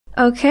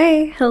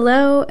Okay,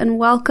 hello and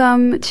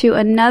welcome to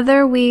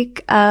another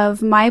week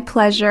of My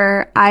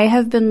Pleasure. I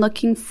have been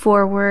looking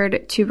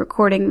forward to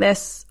recording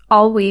this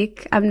all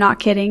week. I'm not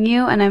kidding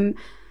you, and I'm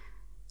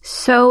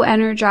so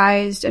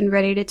energized and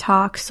ready to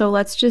talk. So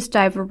let's just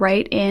dive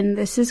right in.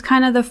 This is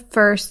kind of the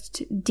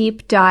first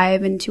deep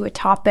dive into a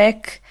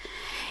topic,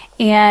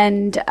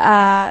 and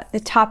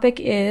the topic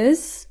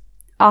is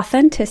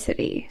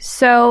authenticity.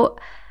 So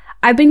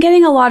I've been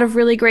getting a lot of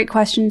really great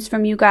questions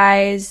from you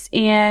guys,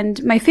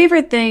 and my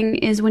favorite thing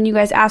is when you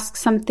guys ask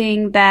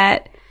something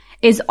that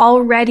is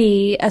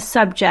already a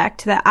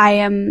subject that I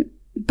am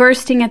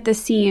bursting at the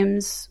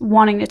seams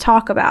wanting to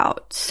talk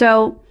about.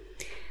 So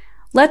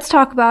let's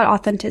talk about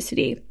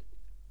authenticity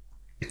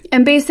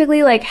and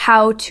basically like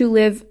how to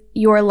live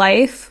your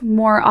life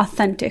more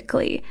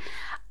authentically.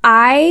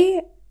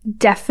 I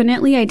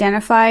definitely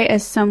identify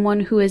as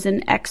someone who is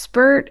an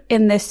expert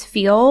in this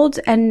field,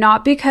 and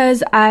not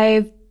because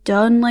I've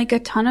done like a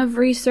ton of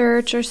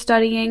research or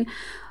studying,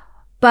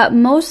 but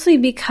mostly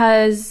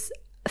because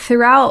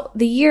throughout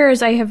the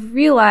years I have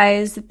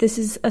realized that this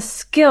is a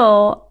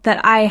skill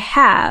that I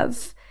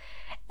have.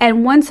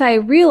 And once I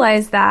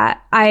realized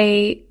that,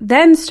 I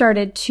then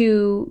started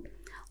to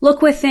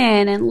look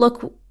within and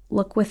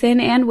look within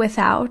and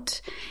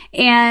without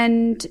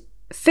and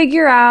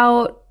figure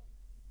out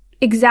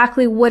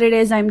exactly what it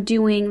is I'm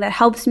doing that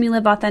helps me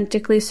live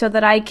authentically so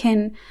that I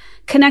can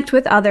connect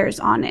with others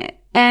on it.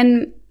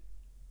 And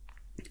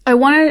I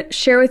want to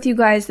share with you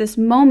guys this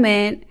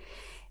moment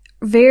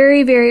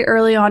very, very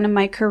early on in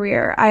my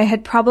career. I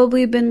had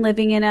probably been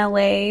living in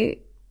LA,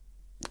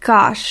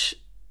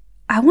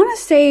 I want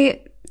to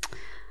say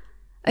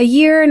a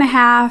year and a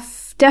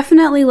half,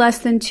 definitely less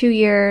than 2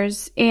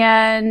 years.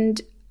 And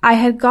I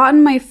had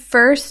gotten my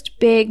first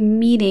big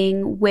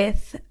meeting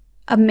with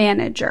a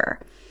manager.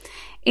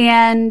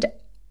 And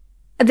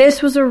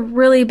this was a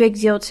really big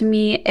deal to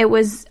me.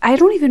 I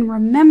don't even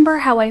remember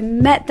how I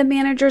met the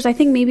managers. I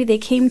think maybe they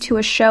came to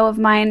a show of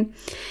mine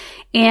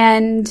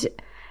and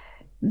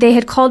they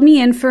had called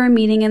me in for a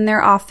meeting in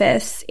their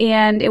office,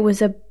 and it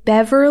was a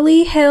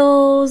Beverly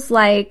Hills,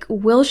 like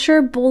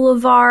Wilshire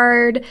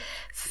Boulevard,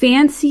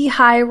 fancy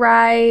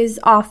high-rise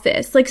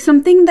office, like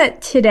something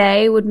that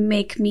today would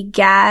make me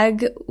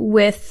gag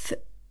with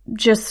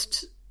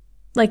just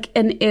like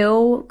an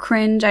ew,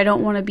 cringe. I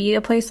don't want to be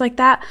a place like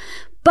that.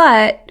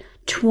 But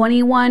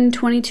 21,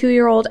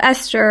 22-year-old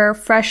Esther,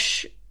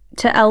 fresh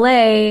to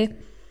LA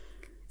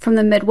from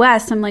the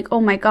Midwest, I'm like, oh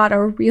my God, a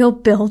real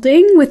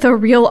building with a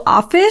real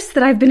office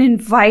that I've been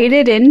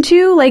invited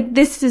into? Like,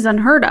 this is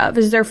unheard of.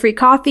 Is there free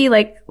coffee?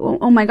 Like,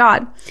 oh my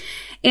God.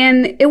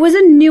 And it was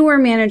a newer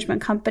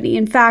management company.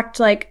 In fact,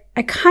 like,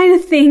 I kind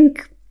of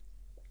think,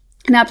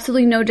 and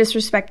absolutely no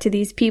disrespect to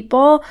these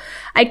people,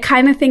 I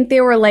kind of think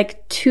they were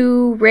like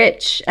two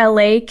rich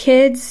LA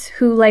kids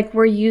who like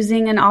were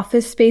using an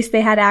office space they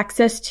had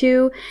access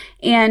to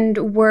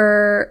and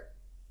were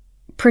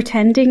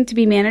pretending to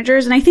be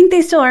managers. And I think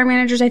they still are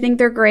managers. I think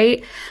they're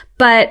great.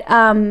 But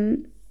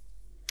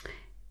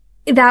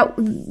that,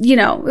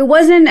 it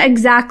wasn't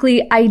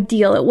exactly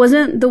ideal. It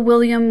wasn't the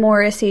William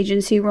Morris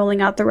agency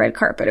rolling out the red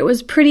carpet. It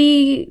was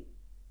pretty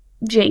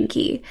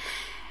janky.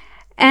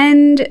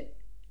 And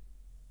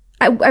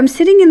I'm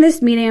sitting in this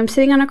meeting. I'm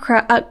sitting on a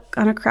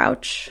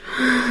couch.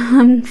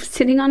 I'm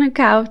sitting on a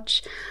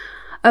couch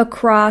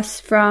across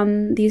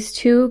from these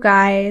two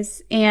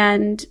guys,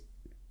 and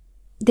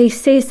they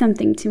say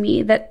something to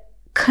me that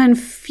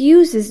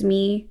confuses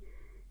me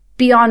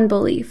beyond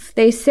belief.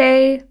 They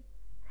say,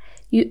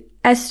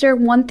 Esther,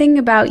 one thing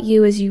about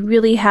you is you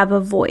really have a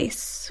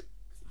voice.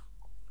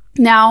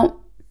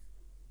 Now,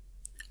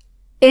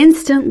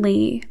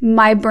 instantly,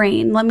 my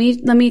brain, let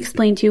me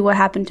explain to you what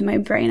happened to my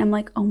brain. I'm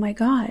like, oh my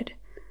God,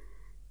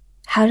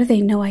 how do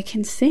they know I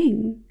can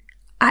sing?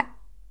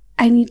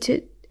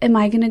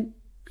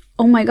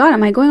 Oh my God,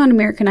 am I going on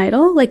American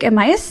Idol? Like, am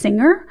I a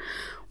singer?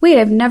 Wait,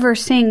 I've never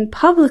sang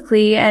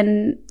publicly.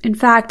 And in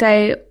fact,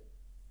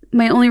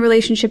 my only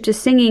relationship to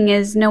singing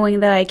is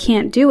knowing that I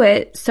can't do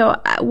it. So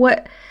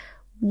what?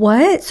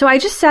 So I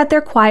just sat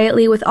there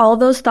quietly with all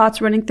those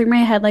thoughts running through my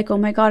head, like, oh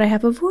my God, I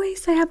have a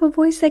voice,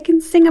 I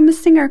can sing, I'm a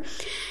singer.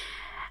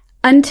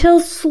 Until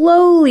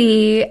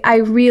slowly I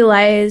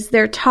realized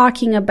they're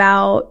talking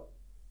about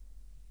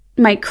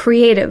my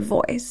creative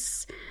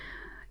voice.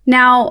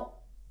 Now,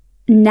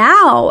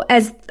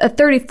 as a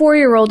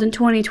 34-year-old in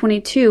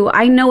 2022,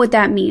 I know what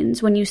that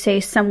means when you say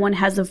someone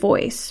has a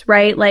voice,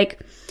 right? Like,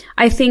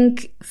 I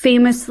think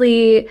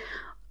famously,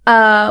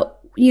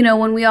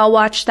 when we all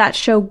watched that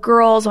show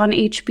Girls on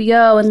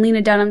HBO and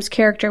Lena Dunham's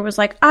character was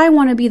like, I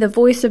want to be the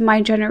voice of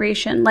my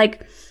generation.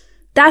 Like,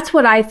 that's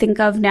what I think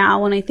of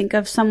now when I think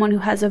of someone who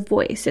has a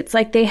voice. It's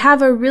like they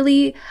have a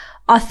really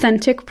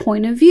authentic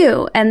point of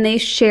view and they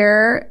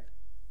share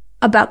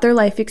about their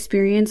life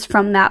experience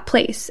from that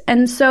place.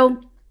 And so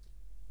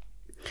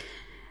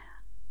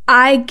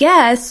I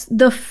guess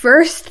the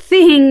first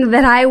thing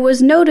that I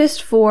was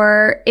noticed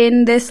for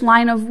in this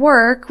line of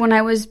work when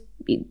I was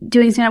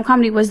doing stand-up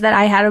comedy was that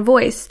I had a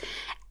voice.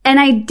 And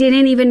I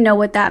didn't even know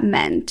what that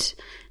meant.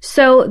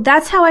 So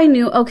that's how I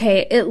knew,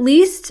 okay, at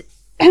least,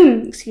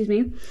 excuse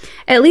me,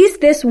 at least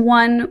this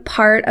one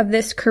part of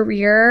this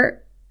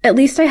career, at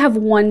least I have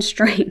one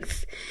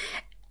strength.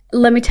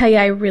 Let me tell you,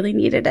 I really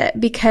needed it,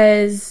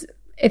 because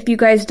if you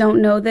guys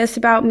don't know this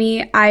about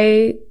me,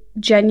 I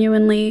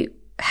genuinely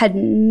had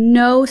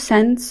no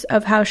sense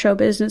of how show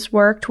business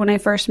worked when I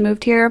first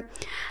moved here.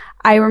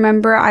 I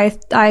remember I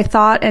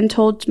thought and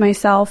told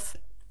myself,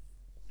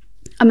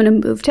 I'm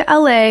going to move to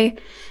LA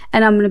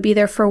and I'm going to be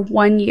there for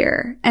 1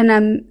 year.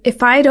 And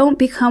if I don't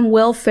become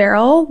Will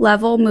Ferrell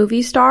level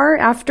movie star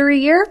after a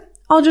year,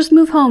 I'll just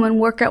move home and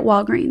work at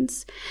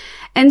Walgreens.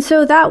 And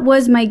so that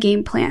was my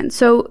game plan.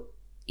 So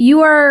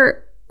you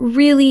are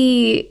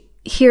really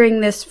hearing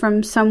this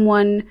from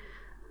someone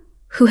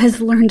who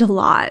has learned a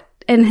lot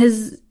and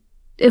has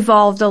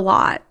evolved a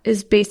lot,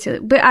 is basically,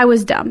 but I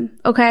was dumb,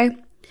 okay?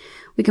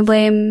 We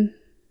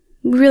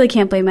really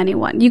can't blame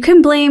anyone. You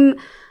can blame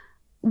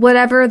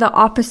whatever the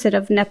opposite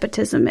of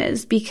nepotism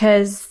is,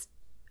 because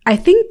I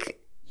think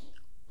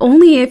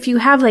only if you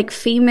have like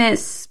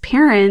famous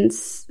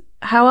parents,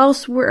 how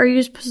else are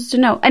you supposed to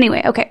know?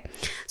 Anyway, okay.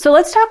 So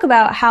let's talk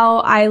about how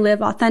I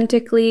live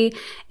authentically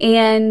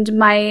and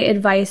my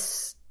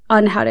advice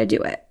on how to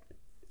do it.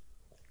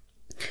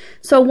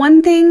 So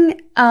one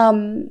thing,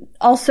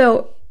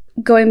 also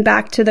going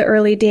back to the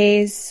early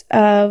days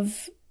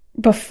of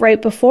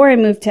right before I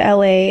moved to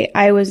LA,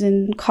 I was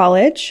in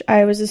college.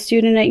 I was a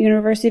student at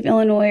University of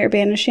Illinois,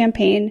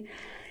 Urbana-Champaign,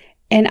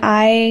 and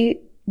I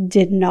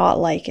did not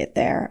like it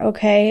there,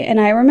 okay? And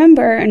I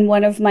remember in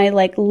one of my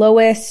like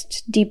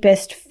lowest,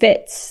 deepest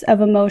fits of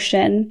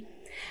emotion,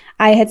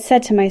 I had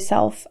said to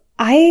myself,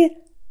 I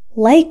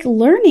like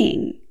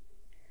learning.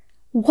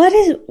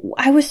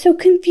 I was so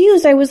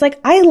confused. I was like,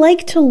 I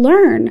like to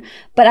learn,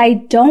 but I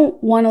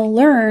don't want to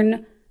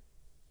learn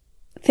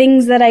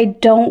things that I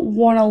don't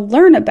want to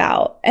learn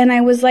about. And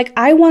I was like,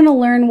 I want to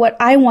learn what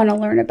I want to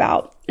learn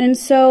about. And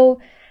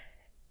so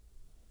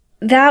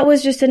that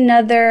was just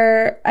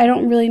another, I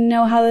don't really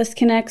know how this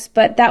connects,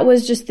 but that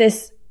was just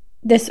this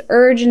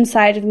urge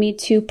inside of me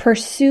to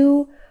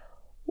pursue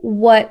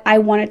what I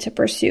wanted to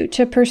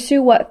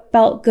pursue what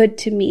felt good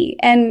to me.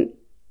 And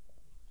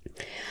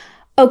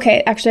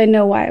okay, actually I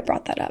know why I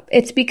brought that up.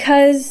 It's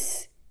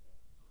because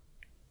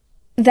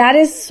that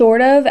is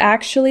sort of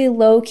actually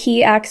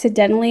low-key,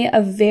 accidentally,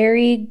 a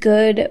very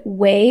good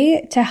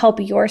way to help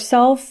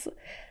yourself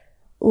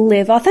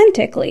live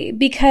authentically.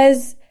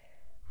 Because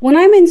when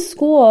I'm in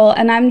school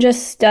and I'm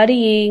just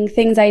studying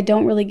things I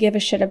don't really give a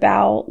shit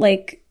about,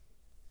 like,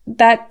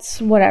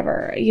 that's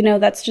whatever,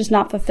 that's just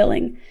not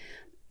fulfilling.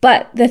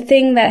 But the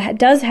thing that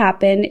does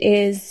happen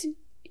is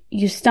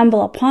you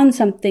stumble upon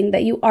something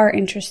that you are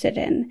interested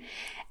in.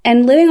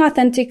 And living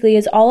authentically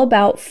is all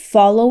about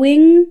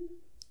following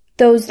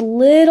those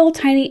little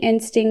tiny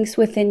instincts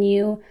within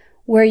you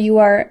where you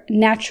are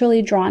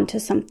naturally drawn to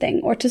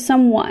something or to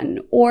someone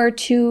or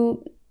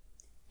to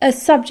a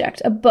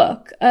subject, a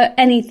book,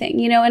 anything,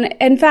 And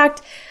in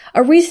fact,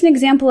 a recent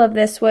example of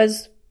this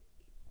was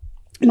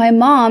my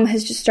mom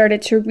has just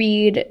started to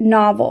read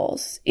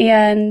novels,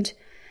 and,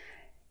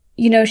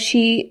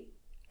 she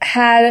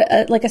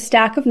had a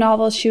stack of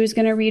novels she was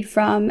going to read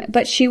from,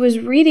 but she was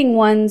reading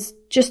ones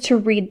just to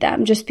read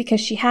them, just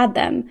because she had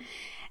them.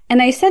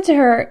 And I said to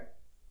her,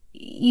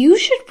 you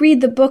should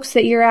read the books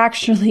that you're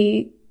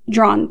actually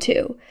drawn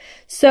to.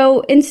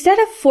 So instead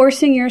of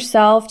forcing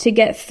yourself to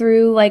get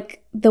through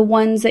like the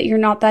ones that you're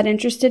not that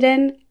interested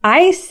in,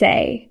 I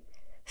say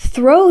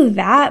throw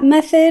that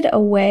method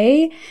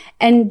away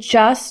and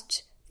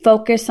just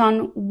focus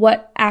on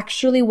what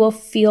actually will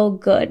feel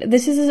good.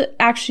 This is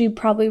actually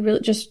probably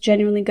really just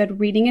genuinely good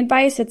reading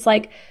advice. It's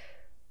like,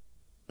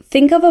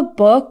 think of a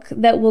book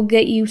that will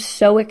get you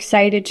so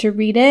excited to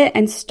read it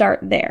and start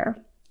there.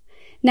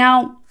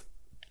 Now,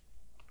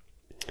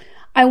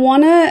 I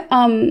want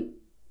to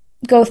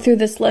go through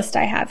this list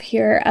I have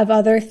here of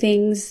other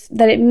things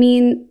that it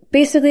mean,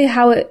 basically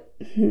how do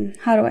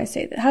I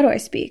say that? How do I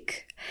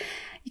speak?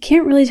 You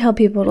can't really tell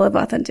people to live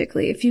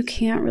authentically if you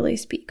can't really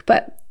speak.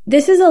 But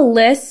this is a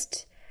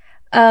list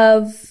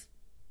of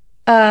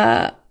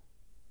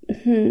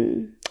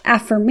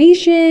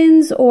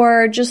affirmations,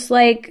 or just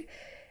like,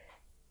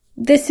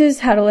 this is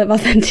how to live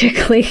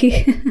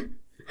authentically.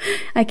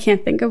 I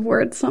can't think of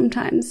words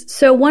sometimes.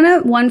 So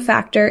one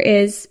factor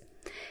is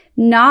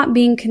not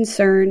being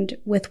concerned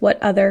with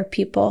what other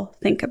people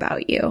think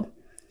about you.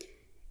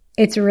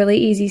 It's really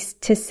easy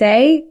to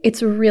say.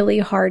 It's really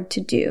hard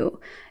to do.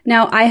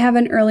 Now, I have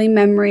an early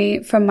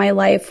memory from my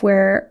life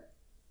where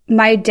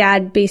my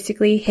dad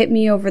basically hit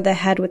me over the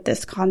head with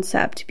this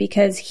concept,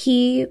 because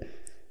he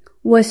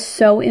was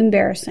so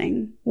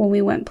embarrassing when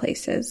we went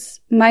places.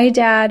 My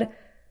dad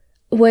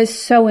was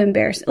so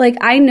embarrassing. Like,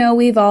 I know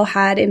we've all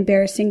had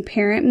embarrassing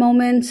parent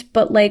moments,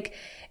 but like,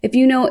 if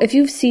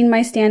you've seen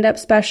my stand-up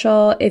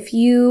special, if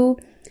you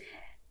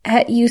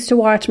used to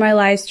watch my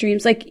live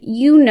streams, like,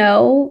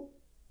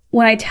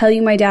 when I tell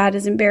you my dad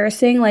is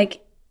embarrassing,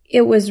 like,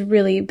 it was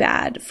really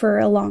bad for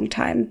a long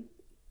time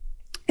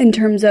in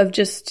terms of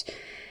just,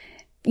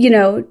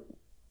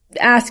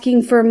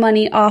 asking for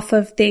money off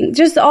of things,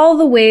 just all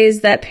the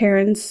ways that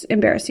parents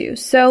embarrass you.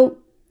 So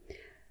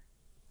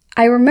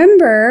I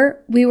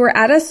remember we were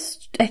at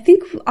I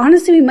think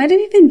honestly, we might have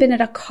even been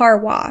at a car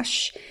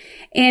wash,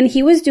 and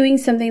he was doing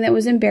something that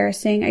was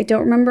embarrassing. I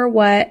don't remember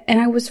what. And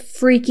I was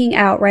freaking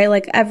out, right?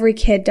 Like every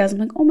kid does. I'm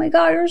like, oh my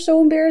God, you're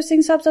so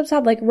embarrassing. Stop, stop,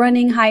 stop. Like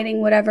running, hiding,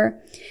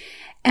 whatever.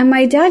 And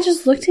my dad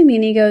just looked at me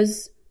and he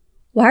goes,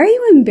 why are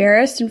you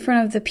embarrassed in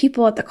front of the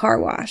people at the car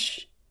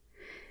wash?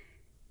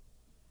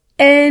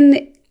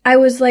 And I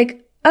was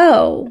like,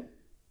 oh,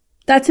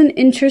 that's an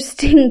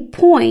interesting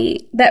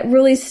point that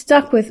really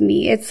stuck with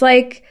me. It's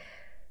like,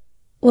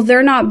 well,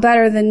 they're not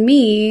better than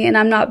me and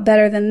I'm not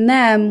better than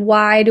them.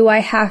 Why do I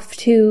have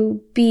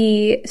to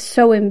be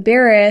so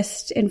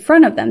embarrassed in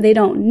front of them? They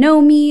don't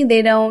know me.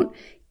 They don't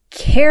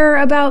care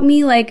about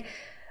me. Like,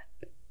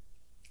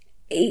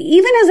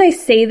 even as I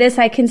say this,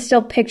 I can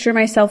still picture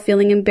myself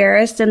feeling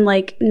embarrassed and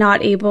like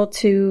not able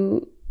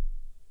to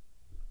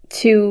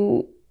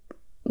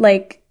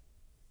like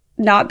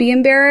not be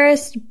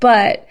embarrassed,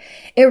 but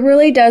it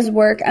really does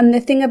work. And the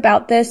thing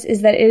about this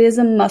is that it is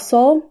a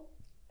muscle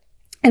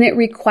and it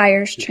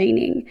requires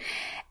training.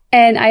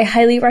 And I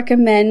highly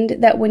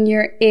recommend that when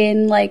you're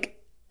in like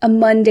a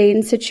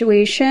mundane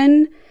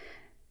situation,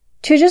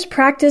 to just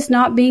practice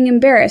not being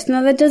embarrassed.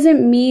 Now, that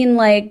doesn't mean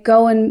like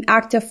go and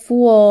act a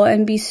fool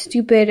and be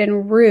stupid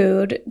and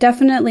rude.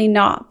 Definitely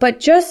not. But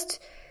just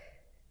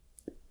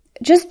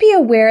be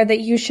aware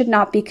that you should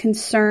not be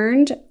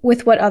concerned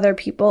with what other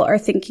people are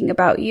thinking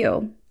about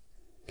you.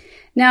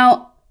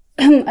 Now,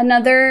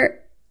 another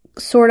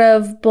sort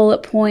of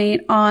bullet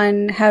point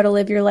on how to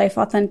live your life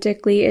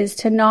authentically is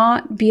to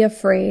not be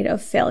afraid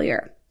of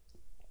failure.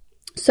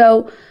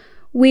 So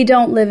we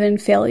don't live in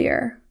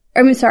failure.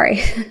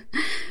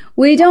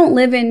 We don't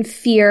live in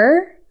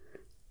fear.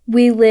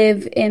 We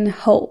live in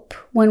hope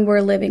when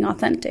we're living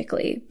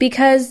authentically,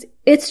 because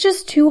it's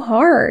just too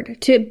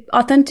hard to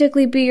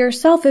authentically be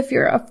yourself if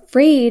you're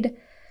afraid.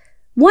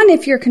 One,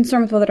 if you're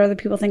concerned with what other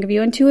people think of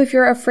you, and two, if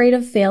you're afraid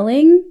of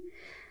failing.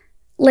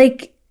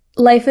 Like,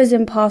 life is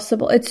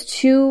impossible. It's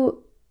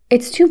too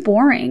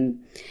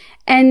boring.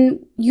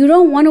 And you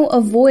don't want to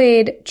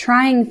avoid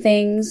trying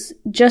things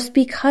just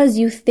because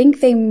you think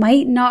they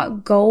might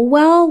not go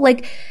well.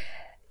 Like,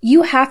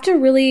 you have to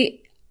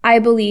really, I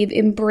believe,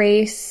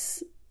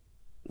 embrace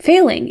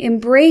failing,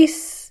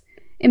 embrace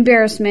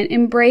embarrassment,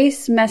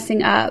 embrace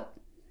messing up.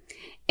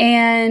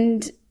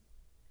 And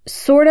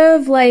sort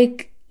of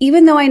like,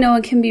 even though I know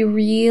it can be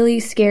really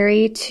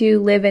scary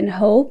to live in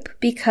hope,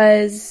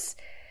 because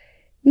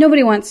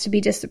nobody wants to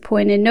be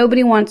disappointed.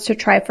 Nobody wants to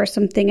try for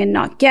something and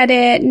not get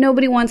it.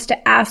 Nobody wants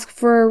to ask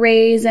for a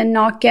raise and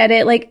not get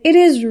it. Like, it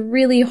is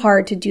really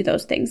hard to do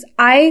those things.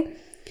 I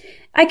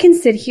can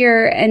sit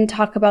here and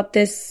talk about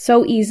this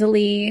so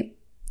easily,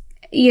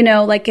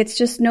 like it's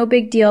just no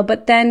big deal.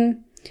 But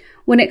then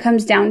when it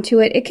comes down to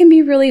it, it can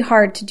be really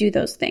hard to do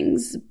those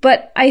things.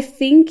 But I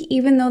think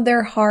even though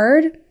they're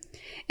hard,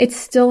 it's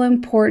still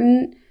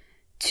important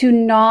to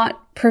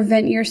not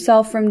prevent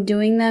yourself from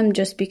doing them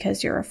just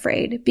because you're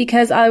afraid.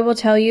 Because I will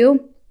tell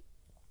you,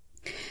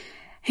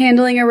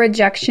 handling a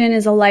rejection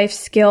is a life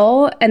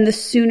skill, and the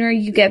sooner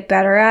you get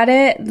better at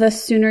it, the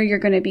sooner you're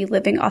going to be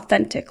living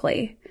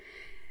authentically.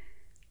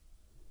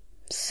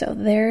 So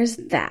there's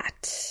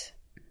that.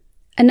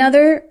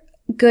 Another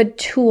good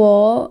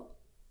tool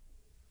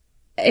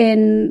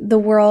in the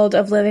world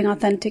of living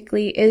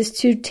authentically is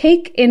to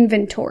take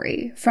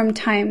inventory from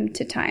time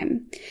to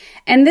time.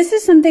 And this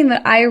is something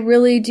that I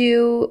really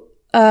do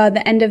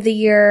the end of the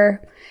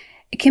year.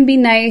 It can be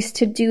nice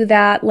to do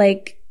that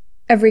like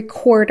every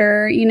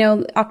quarter.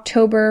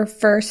 October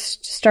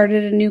 1st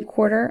started a new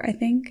quarter, I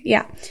think.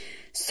 Yeah.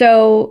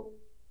 So,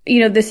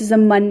 this is a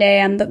Monday,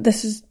 and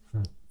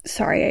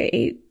sorry, I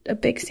ate a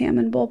big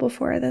salmon bowl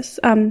before this.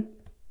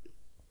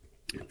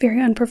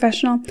 Very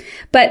unprofessional.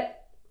 But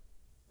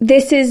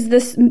this is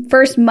this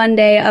first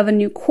Monday of a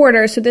new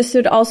quarter. So this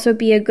would also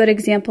be a good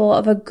example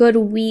of a good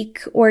week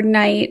or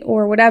night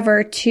or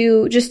whatever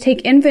to just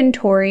take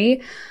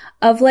inventory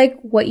of like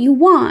what you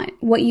want,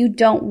 what you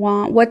don't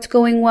want, what's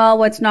going well,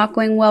 what's not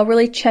going well.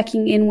 Really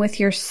checking in with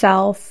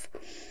yourself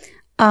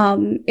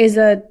is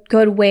a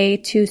good way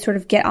to sort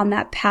of get on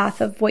that path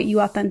of what you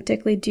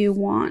authentically do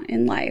want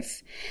in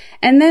life.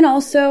 And then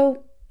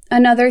also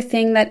another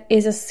thing that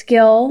is a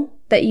skill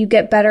that you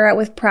get better at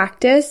with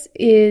practice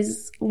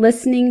is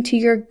listening to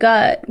your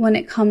gut when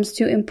it comes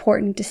to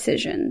important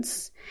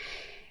decisions.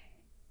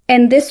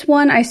 And this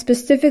one, I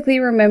specifically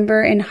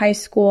remember in high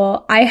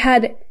school, I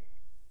had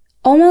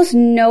almost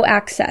no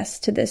access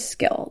to this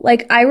skill.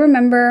 Like, I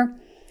remember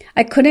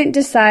I couldn't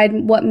decide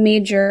what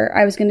major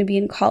I was going to be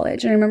in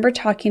college. And I remember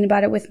talking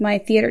about it with my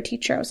theater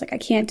teacher. I was like, I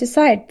can't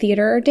decide,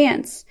 theater or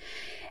dance.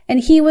 And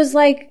he was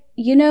like,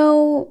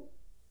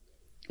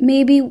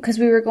 maybe, because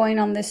we were going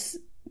on this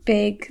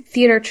big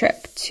theater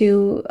trip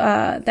to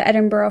the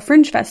Edinburgh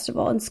Fringe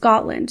Festival in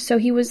Scotland. So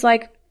he was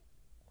like,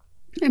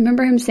 I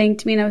remember him saying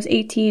to me, and I was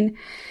 18,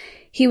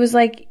 he was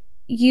like,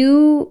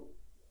 you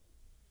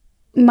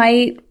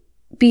might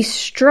be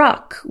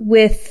struck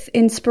with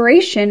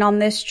inspiration on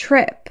this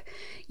trip.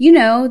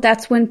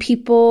 That's when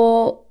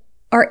people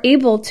are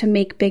able to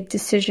make big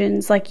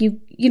decisions. Like you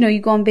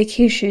go on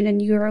vacation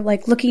and you're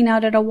like looking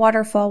out at a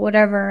waterfall,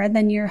 whatever, and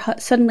then you're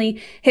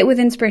suddenly hit with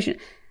inspiration.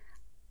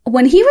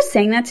 When he was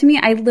saying that to me,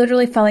 I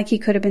literally felt like he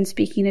could have been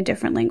speaking a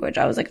different language.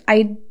 I was like,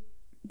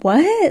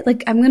 what?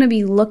 Like, I'm going to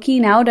be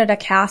looking out at a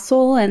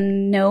castle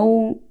and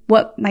know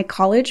what my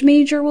college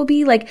major will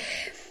be? Like,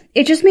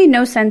 it just made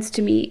no sense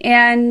to me.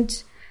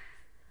 And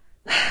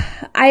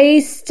I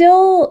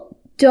still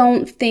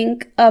don't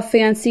think a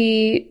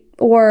fancy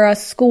or a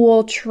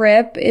school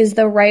trip is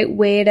the right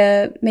way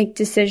to make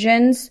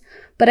decisions.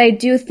 But I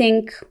do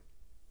think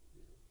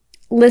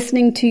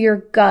listening to your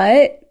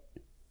gut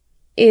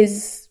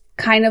is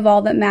kind of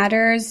all that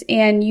matters.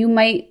 And you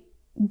might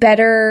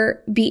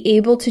better be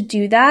able to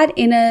do that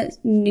in a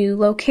new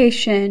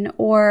location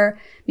or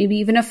maybe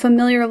even a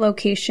familiar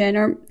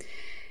location.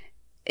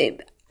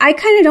 I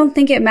kind of don't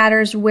think it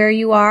matters where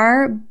you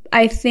are.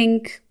 I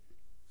think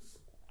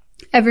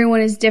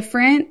everyone is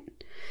different.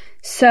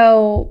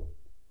 So,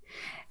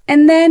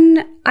 and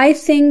then I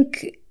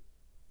think,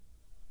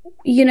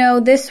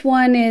 this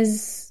one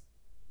is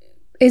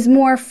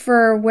more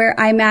for where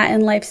I'm at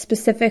in life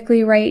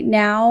specifically right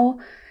now.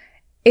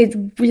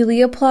 It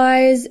really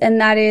applies, and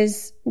that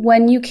is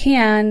when you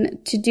can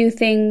to do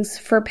things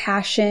for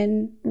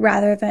passion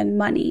rather than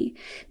money.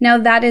 Now,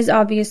 that is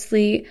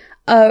obviously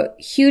a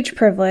huge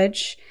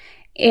privilege,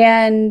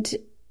 and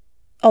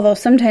although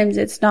sometimes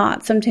it's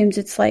not, sometimes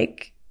it's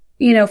like,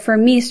 for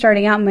me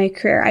starting out in my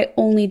career, I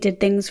only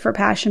did things for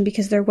passion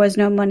because there was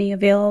no money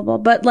available.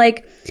 But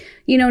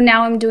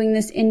now I'm doing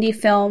this indie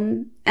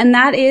film, and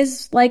that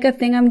is like a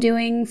thing I'm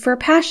doing for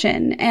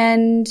passion.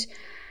 And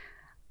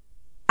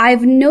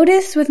I've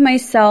noticed with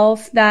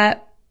myself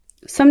that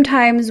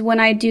sometimes when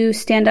I do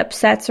stand-up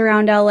sets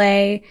around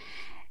LA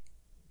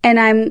and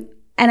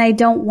I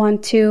don't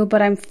want to,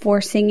 but I'm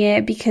forcing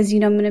it because, I'm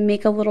going to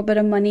make a little bit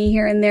of money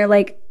here and there,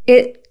 like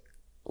it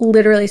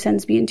literally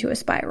sends me into a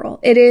spiral.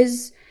 It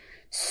is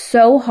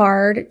so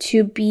hard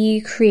to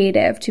be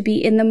creative, to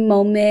be in the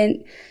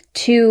moment,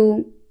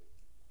 to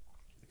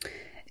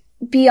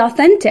be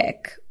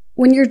authentic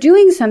when you're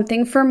doing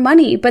something for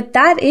money. But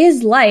that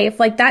is life.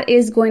 Like, that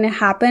is going to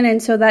happen.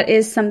 And so that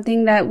is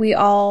something that we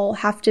all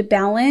have to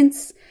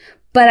balance.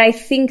 But I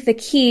think the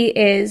key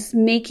is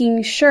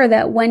making sure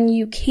that when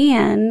you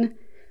can,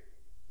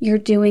 you're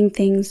doing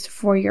things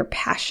for your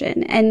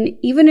passion. And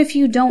even if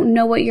you don't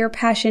know what your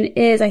passion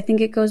is, I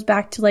think it goes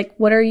back to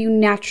what are you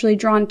naturally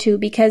drawn to?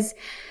 Because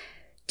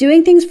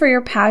doing things for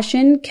your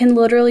passion can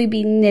literally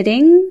be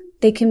knitting.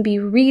 They can be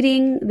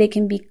reading. They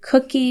can be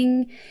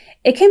cooking.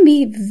 It can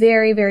be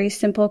very, very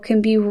simple. It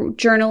can be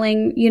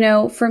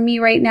journaling. For me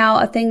right now,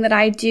 a thing that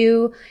I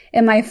do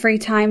in my free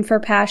time for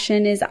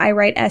passion is I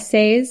write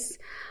essays,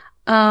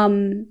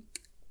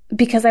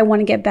 because I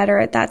want to get better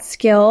at that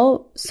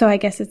skill. So I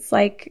guess it's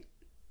it's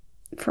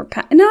for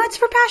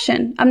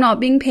passion. I'm not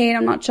being paid.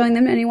 I'm not showing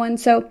them to anyone.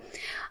 So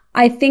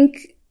I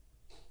think,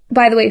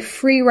 by the way,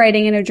 free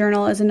writing in a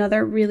journal is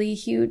another really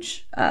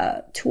huge,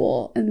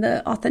 tool in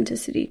the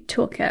authenticity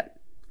toolkit.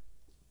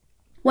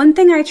 One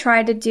thing I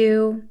try to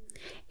do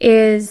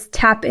is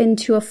tap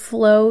into a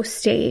flow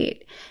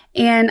state.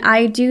 And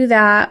I do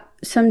that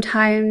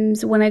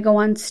sometimes when I go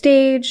on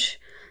stage,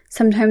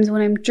 sometimes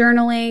when I'm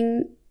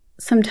journaling,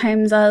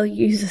 sometimes I'll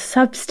use a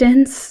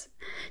substance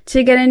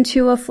to get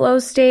into a flow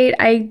state.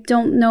 I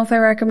don't know if I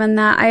recommend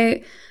that.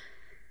 I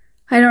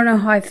don't know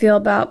how I feel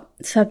about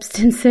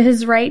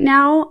substances right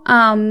now.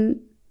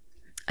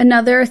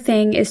 Another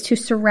thing is to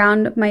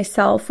surround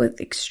myself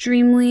with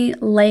extremely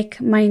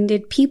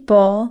like-minded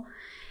people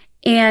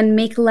and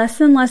make less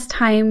and less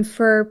time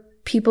for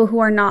people who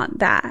are not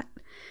that.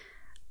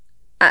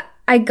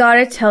 I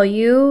gotta tell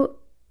you,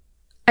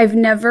 I've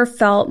never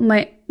felt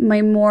my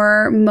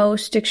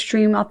most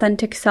extreme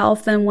authentic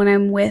self than when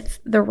I'm with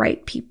the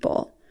right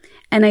people.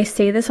 And I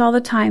say this all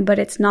the time, but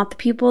it's not the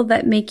people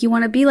that make you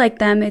want to be like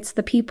them. It's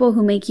the people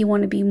who make you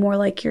want to be more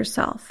like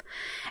yourself.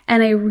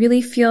 And I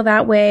really feel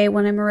that way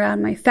when I'm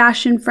around my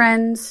fashion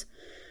friends.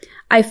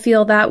 I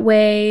feel that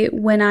way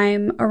when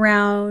I'm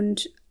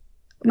around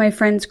my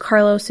friends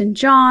Carlos and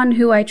John,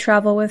 who I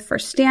travel with for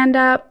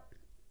stand-up.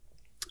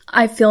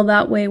 I feel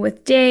that way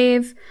with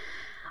Dave.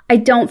 I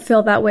don't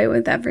feel that way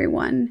with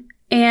everyone.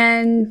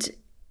 And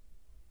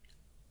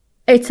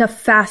it's a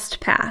fast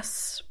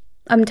pass,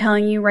 I'm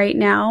telling you right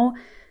now,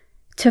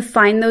 to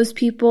find those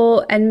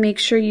people and make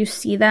sure you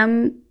see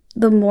them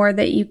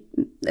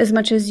as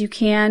much as you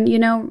can,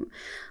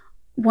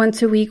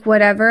 once a week,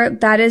 whatever.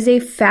 That is a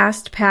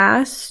fast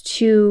pass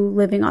to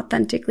living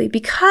authentically,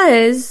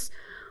 because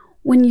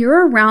when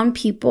you're around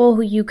people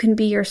who you can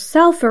be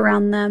yourself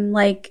around them,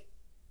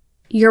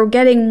 you're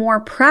getting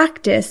more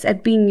practice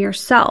at being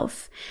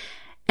yourself.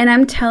 And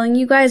I'm telling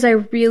you guys, I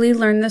really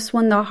learned this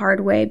one the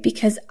hard way,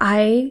 because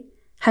I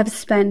have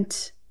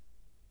spent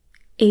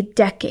a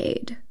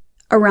decade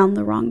around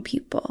the wrong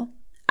people.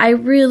 I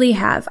really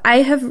have.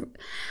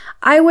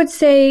 I would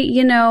say,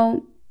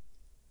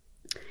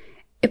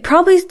 it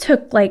probably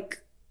took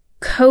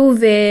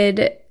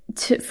COVID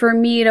for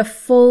me to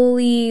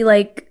fully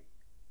like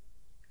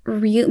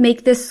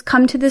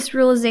come to this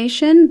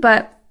realization,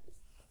 but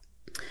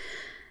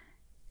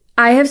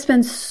I have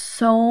spent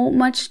so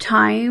much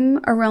time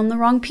around the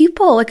wrong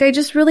people. Like I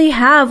just really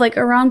have, like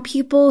around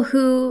people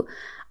who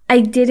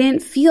I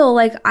didn't feel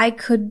like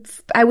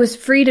I was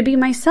free to be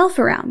myself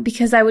around,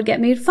 because I would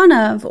get made fun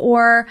of,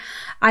 or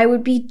I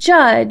would be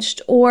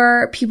judged,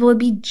 or people would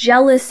be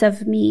jealous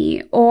of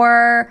me,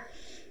 or,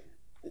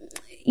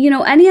 you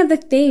know, any of the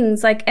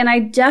things like, and I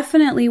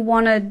definitely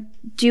want to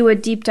do a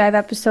deep dive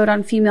episode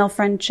on female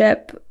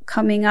friendship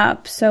coming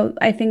up. So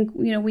I think,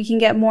 you know, we can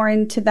get more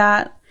into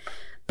that.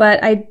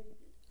 But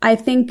I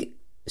think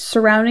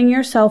surrounding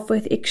yourself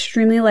with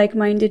extremely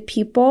like-minded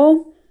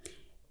people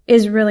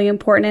is really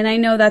important. And I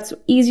know that's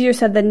easier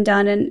said than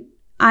done. And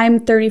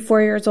I'm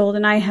 34 years old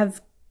and I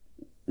have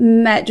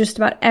met just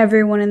about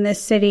everyone in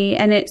this city.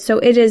 And so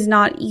it is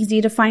not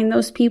easy to find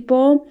those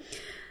people,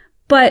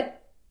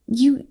 but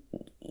you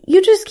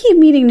just keep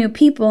meeting new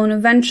people and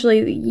eventually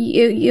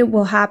it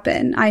will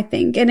happen, I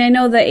think. And I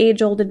know the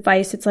age-old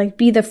advice, it's like,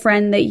 be the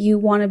friend that you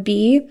want to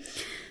be.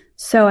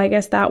 So I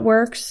guess that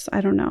works.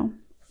 I don't know.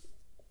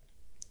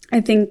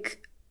 I think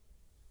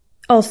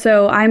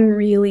also I'm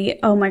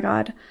really, oh my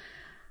God,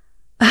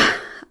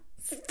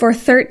 for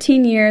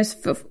 13 years,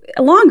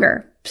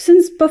 longer,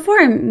 since before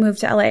I moved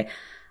to LA,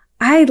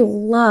 I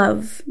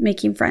love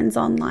making friends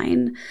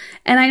online.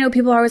 And I know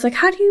people are always like,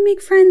 how do you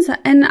make friends?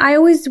 And I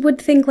always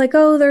would think like,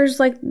 oh, there's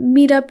like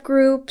meetup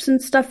groups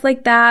and stuff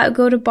like that.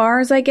 Go to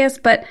bars, I guess.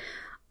 But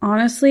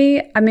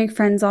honestly, I make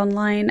friends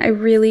online. I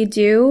really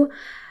do.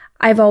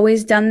 I've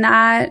always done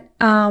that.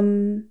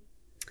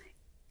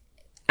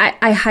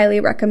 I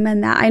highly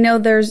recommend that. I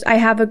know I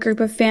have a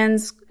group of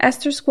fans,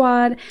 Esther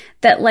Squad,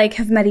 that like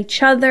have met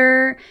each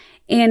other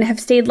and have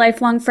stayed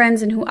lifelong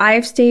friends and who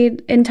I've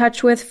stayed in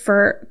touch with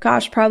for,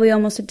 gosh, probably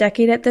almost a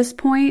decade at this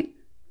point.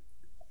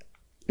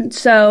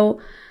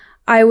 So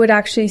I would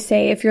actually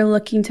say if you're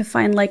looking to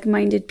find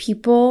like-minded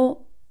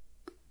people,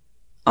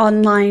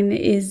 online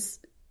is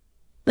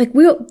like,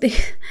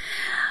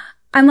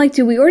 I'm like,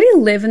 do we already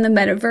live in the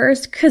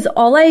metaverse? Because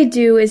all I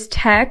do is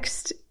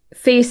text,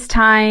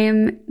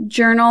 FaceTime,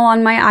 journal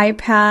on my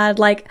iPad.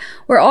 Like,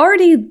 we're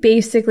already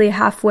basically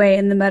halfway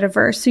in the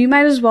metaverse. So you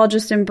might as well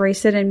just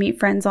embrace it and meet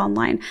friends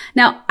online.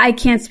 Now, I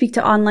can't speak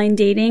to online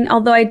dating,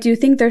 although I do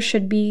think there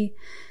should be,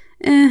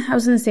 I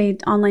was going to say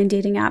online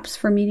dating apps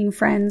for meeting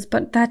friends,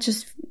 but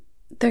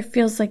there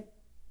feels like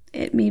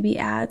it maybe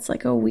adds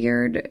like a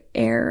weird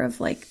air of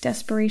like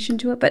desperation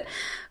to it. But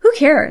who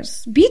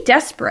cares? Be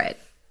desperate.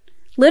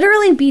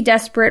 Literally be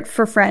desperate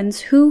for friends.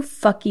 Who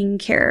fucking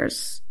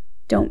cares?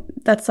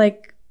 That's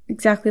like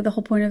exactly the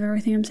whole point of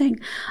everything I'm saying.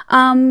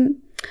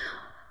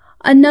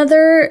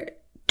 Another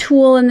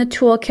tool in the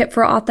toolkit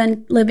for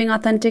living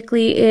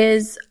authentically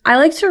is I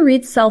like to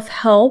read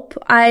self-help.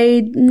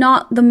 I'm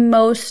not the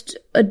most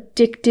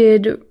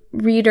addicted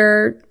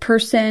reader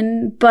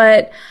person,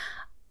 but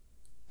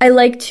I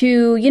like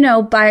to, you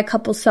know, buy a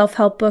couple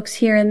self-help books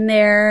here and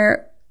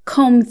there,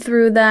 comb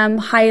through them,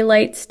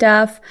 highlight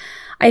stuff.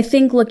 I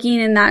think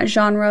looking in that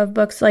genre of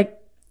books, like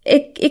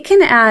it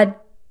can add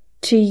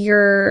to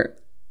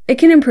it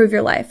can improve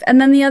your life. And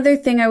then the other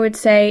thing I would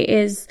say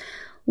is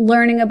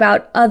learning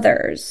about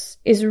others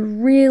is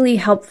really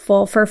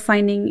helpful for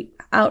finding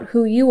out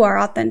who you are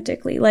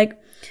authentically. Like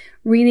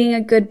reading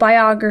a good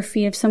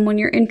biography of someone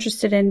you're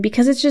interested in,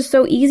 because it's just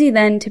so easy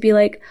then to be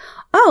like,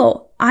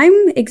 oh,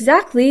 I'm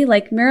exactly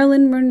like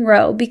Marilyn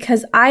Monroe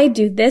because I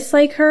do this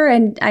like her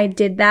and I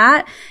did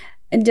that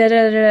and da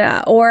da da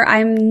da. Or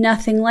I'm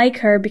nothing like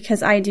her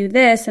because I do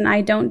this and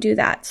I don't do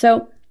that.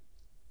 So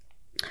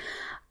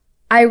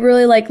I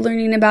really like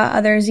learning about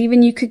others.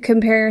 Even you could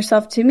compare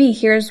yourself to me.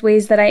 Here's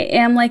ways that I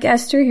am like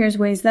Esther. Here's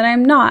ways that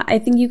I'm not. I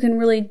think you can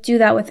really do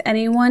that with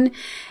anyone.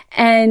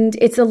 And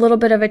it's a little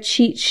bit of a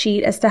cheat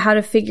sheet as to how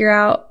to figure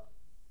out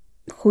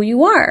who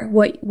you are,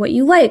 what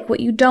you like, what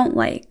you don't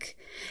like.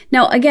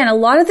 Now, again, a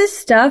lot of this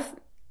stuff,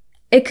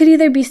 it could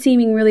either be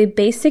seeming really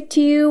basic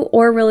to you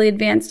or really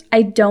advanced.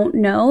 I don't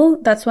know.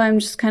 That's why I'm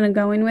just kind of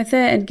going with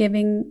it and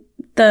giving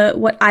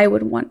what I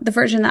would want, the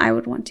version that I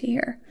would want to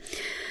hear.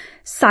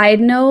 Side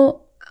note,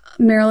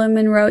 Marilyn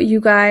Monroe, you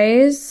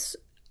guys,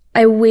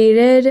 I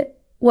waited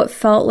what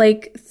felt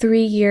like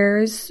 3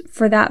 years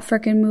for that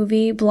frickin'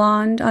 movie,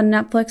 Blonde, on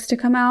Netflix to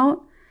come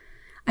out.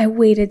 I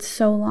waited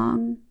so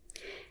long.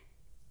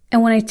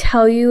 And when I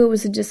tell you, it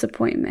was a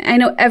disappointment. I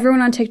know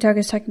everyone on TikTok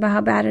is talking about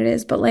how bad it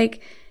is, but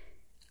like,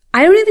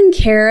 I don't even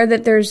care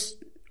that there's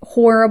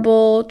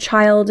horrible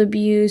child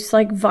abuse,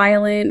 like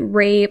violent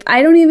rape.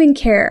 I don't even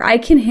care. I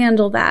can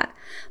handle that.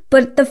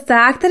 But the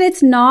fact that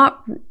it's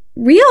not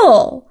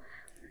real.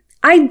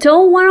 I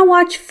don't want to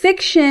watch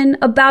fiction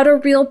about a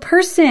real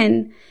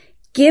person.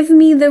 Give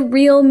me the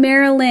real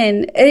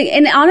Marilyn.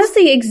 And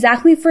honestly,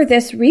 exactly for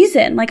this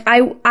reason. Like,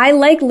 I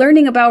like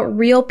learning about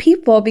real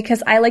people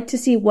because I like to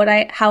see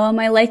how am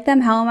I like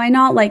them? How am I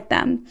not like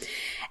them?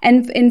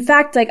 And in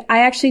fact, like, I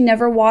actually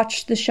never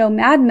watched the show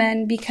Mad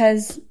Men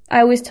because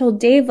I always told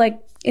Dave,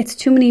 like, it's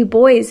too many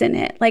boys in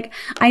it. Like,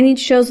 I need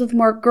shows with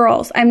more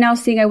girls. I'm now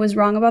seeing I was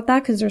wrong about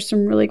that because there's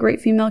some really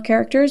great female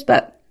characters.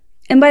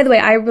 And by the way,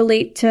 I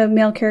relate to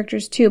male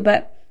characters too,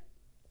 but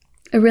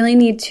I really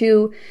need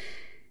to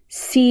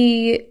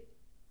see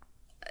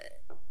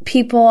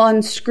people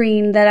on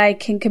screen that I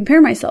can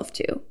compare myself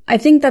to. I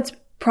think that's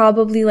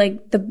probably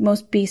like the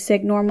most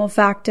basic normal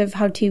fact of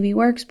how TV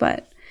works.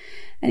 But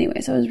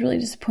anyways, I was really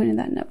disappointed in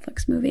that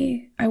Netflix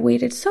movie. I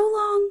waited so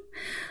long.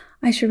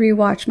 I should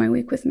rewatch My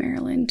Week with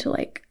Marilyn to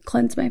like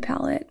cleanse my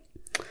palate.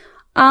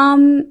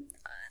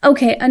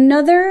 Okay,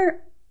 another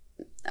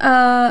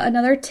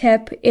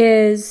tip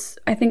is,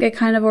 I think I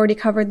kind of already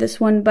covered this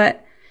one,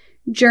 but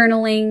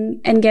journaling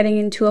and getting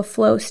into a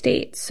flow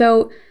state.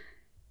 So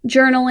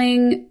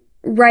journaling,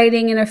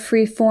 writing in a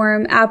free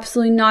form,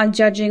 absolutely not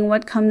judging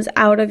what comes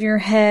out of your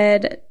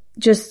head,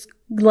 just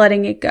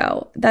letting it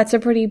go. That's a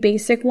pretty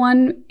basic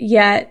one,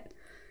 yet,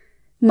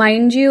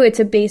 mind you, it's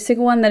a basic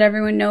one that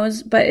everyone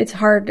knows, but it's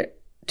hard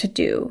to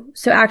do.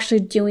 So actually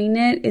doing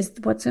it is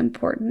what's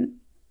important.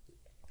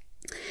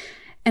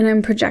 And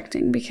I'm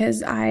projecting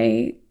because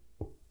I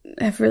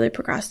have really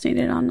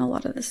procrastinated on a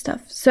lot of this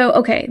stuff. So,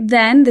 okay,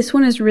 then this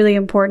one is really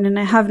important, and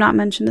I have not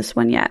mentioned this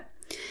one yet.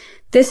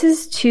 This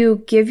is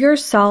to give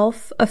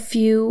yourself a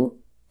few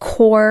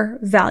core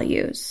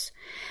values.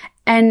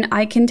 And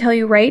I can tell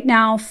you right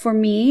now, for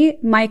me,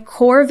 my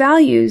core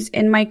values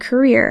in my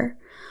career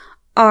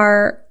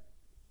are,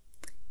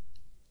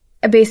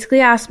 I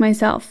basically ask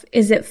myself,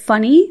 is it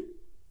funny?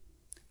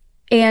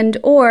 And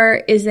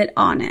or is it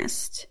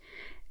honest?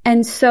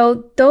 And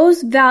so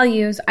those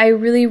values I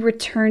really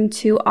return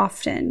to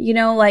often. You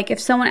know, like if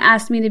someone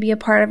asks me to be a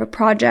part of a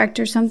project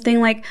or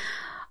something, like,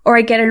 or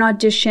I get an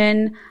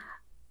audition,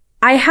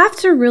 I have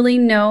to really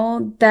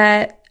know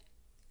that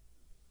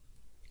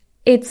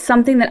it's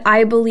something that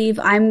I believe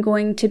I'm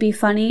going to be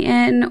funny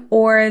in,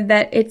 or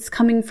that it's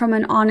coming from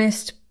an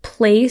honest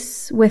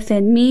place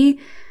within me,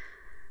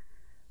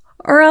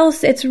 or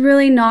else it's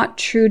really not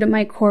true to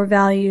my core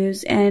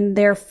values, and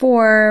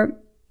therefore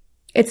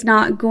it's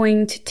not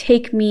going to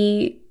take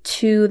me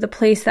to the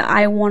place that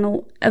I want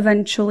to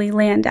eventually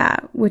land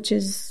at, which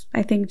is,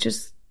 I think,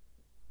 just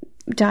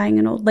dying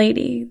an old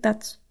lady.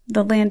 That's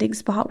the landing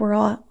spot we're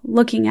all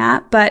looking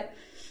at. But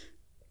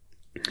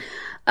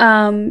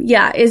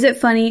yeah, is it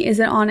funny? Is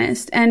it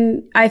honest?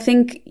 And I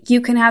think you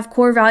can have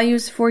core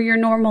values for your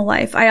normal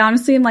life. I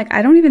honestly am like,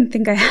 I don't even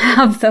think I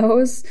have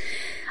those.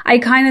 I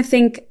kind of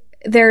think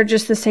they're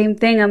just the same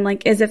thing. I'm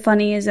like, is it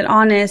funny? Is it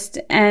honest?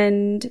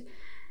 And,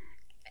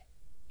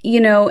 you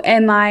know,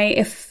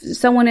 if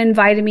someone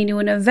invited me to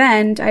an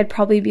event, I'd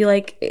probably be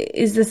like,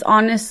 is this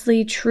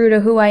honestly true to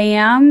who I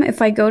am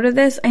if I go to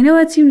this? I know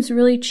that seems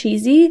really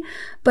cheesy,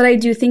 but I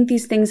do think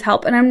these things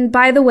help. And I'm,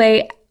 by the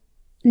way,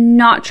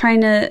 not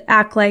trying to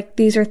act like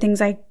these are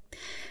things I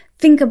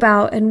think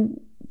about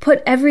and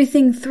put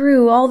everything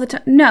through all the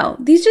time. No,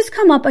 these just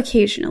come up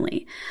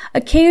occasionally.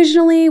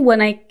 Occasionally, when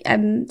I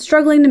am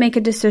struggling to make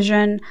a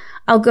decision,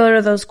 I'll go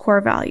to those core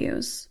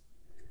values.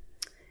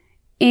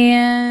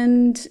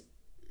 And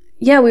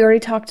yeah, we already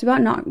talked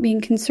about not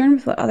being concerned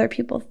with what other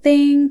people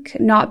think,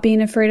 not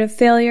being afraid of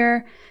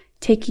failure,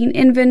 taking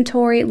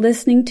inventory,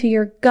 listening to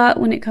your gut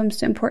when it comes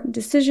to important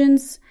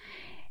decisions,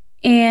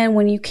 and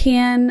when you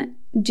can,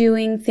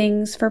 doing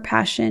things for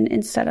passion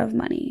instead of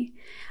money.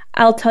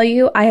 I'll tell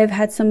you, I have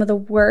had some of the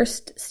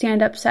worst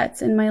stand-up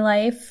sets in my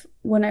life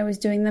when I was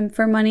doing them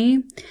for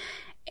money.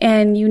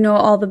 And you know,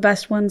 all the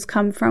best ones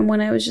come from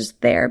when I was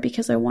just there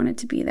because I wanted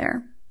to be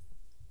there.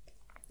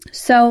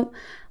 So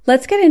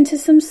let's get into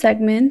some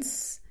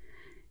segments,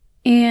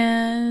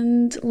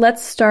 and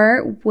let's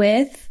start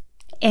with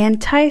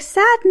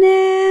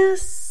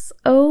anti-sadness.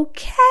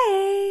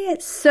 Okay,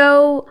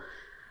 so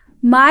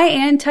my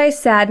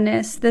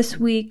anti-sadness this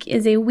week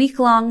is a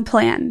week-long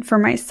plan for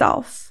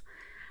myself.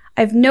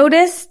 I've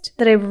noticed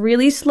that I've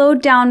really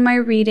slowed down my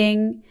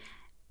reading,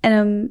 and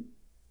I'm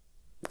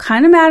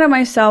kind of mad at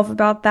myself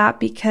about that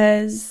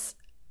because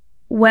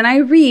when I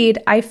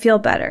read, I feel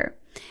better.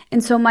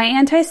 And so my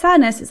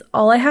anti-sadness is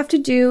all I have to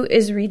do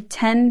is read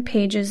 10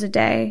 pages a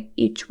day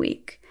each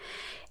week.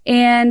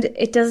 And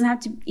it doesn't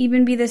have to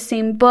even be the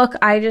same book.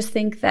 I just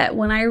think that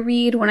when I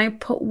read, when I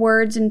put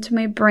words into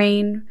my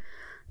brain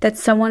that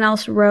someone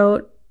else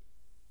wrote,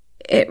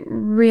 it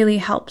really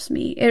helps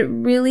me. It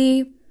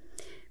really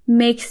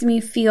makes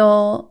me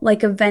feel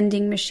like a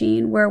vending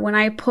machine where when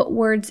I put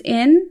words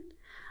in,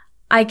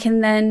 I can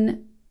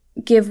then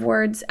give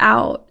words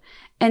out.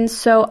 And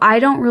so I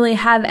don't really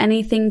have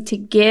anything to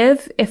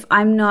give if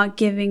I'm not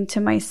giving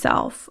to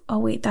myself. Oh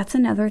wait, that's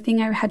another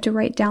thing I had to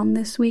write down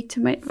this week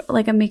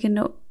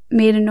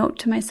made a note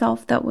to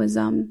myself that was,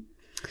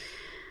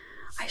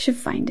 I should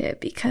find it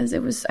because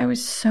I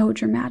was so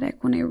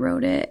dramatic when I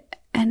wrote it,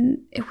 and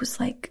it was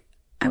like,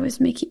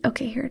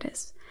 here it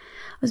is.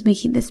 I was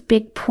making this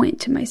big point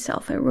to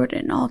myself. I wrote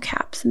it in all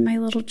caps in my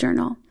little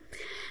journal.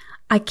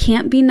 I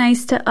can't be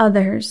nice to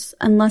others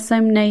unless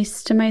I'm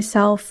nice to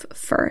myself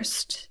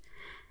first.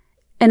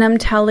 And I'm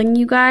telling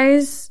you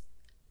guys,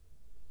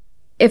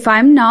 if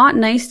I'm not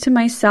nice to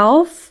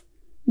myself,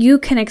 you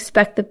can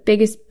expect the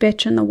biggest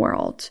bitch in the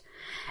world.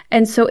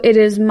 And so it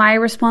is my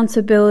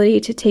responsibility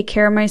to take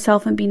care of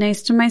myself and be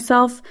nice to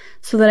myself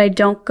so that I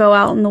don't go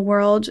out in the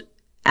world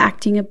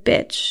acting a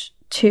bitch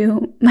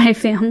to my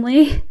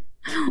family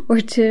or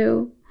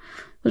to,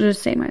 we'll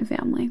just say my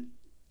family.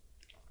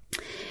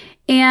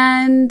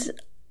 And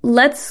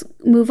let's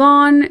move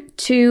on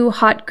to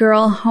hot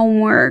girl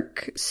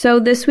homework. So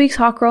this week's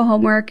hot girl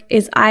homework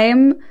is I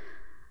am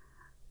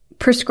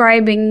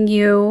prescribing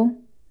you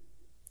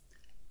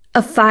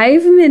a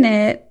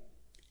 5-minute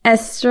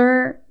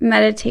Esther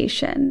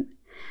meditation.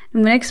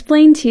 I'm going to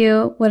explain to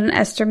you what an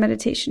Esther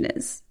meditation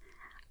is.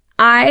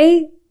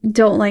 I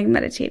don't like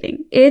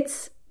meditating.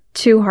 It's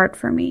too hard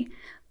for me.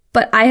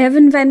 But I have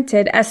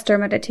invented Esther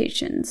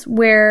meditations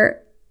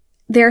where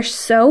they're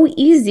so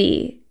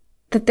easy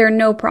that they're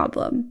no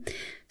problem.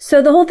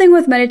 So the whole thing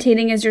with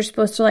meditating is you're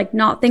supposed to like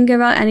not think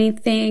about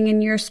anything,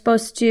 and you're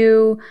supposed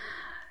to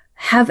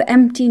have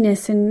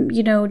emptiness and,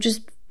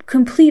 just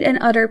complete and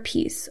utter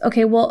peace.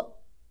 Okay, well,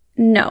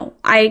 no,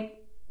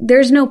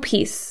 there's no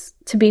peace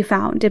to be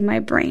found in my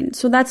brain.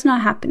 So that's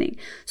not happening.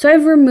 So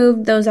I've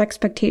removed those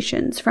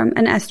expectations from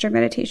an Esther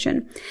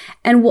meditation.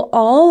 And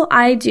all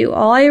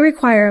I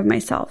require of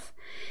myself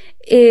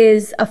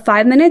is a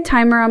 5-minute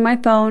timer on my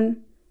phone.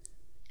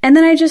 And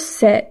then I just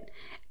sit,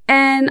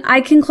 and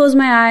I can close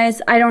my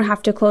eyes. I don't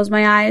have to close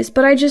my eyes,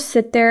 but I just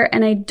sit there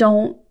and I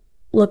don't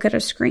look at a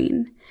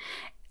screen.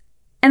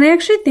 And I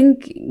actually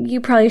think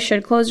you probably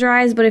should close your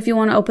eyes, but if you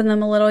want to open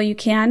them a little, you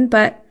can.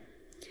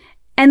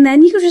 And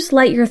then you just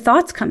let your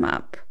thoughts come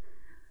up.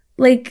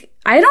 Like,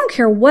 I don't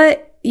care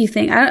what you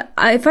think.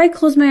 If I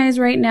close my eyes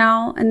right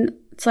now and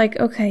it's like,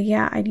 okay,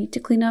 yeah, I need to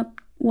clean up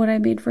what I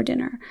made for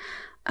dinner.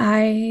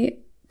 I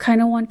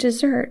kind of want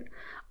dessert.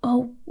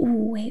 Oh,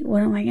 wait,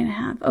 what am I going to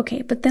have?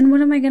 Okay, but then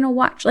what am I going to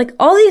watch? Like,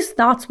 all these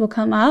thoughts will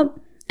come up,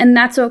 and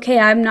that's okay.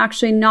 I'm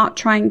actually not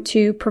trying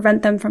to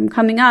prevent them from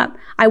coming up.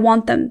 I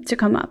want them to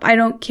come up. I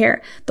don't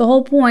care. The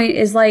whole point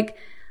is like,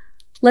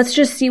 let's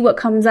just see what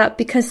comes up,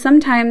 because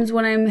sometimes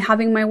when I'm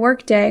having my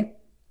work day,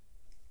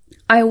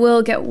 I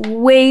will get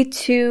way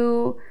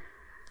too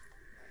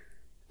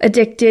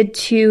addicted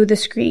to the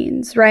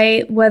screens,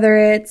 right? Whether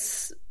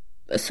it's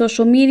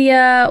social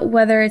media,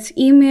 whether it's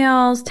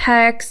emails,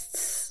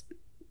 texts,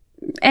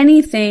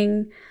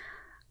 anything,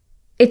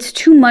 it's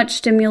too much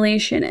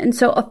stimulation. And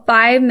so a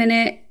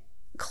 5-minute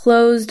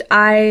closed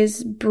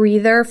eyes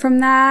breather from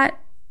that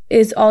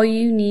is all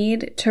you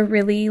need to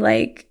really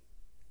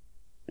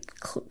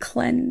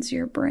cleanse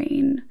your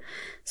brain.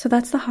 So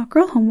that's the hot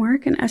girl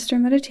homework and Esther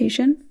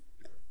meditation.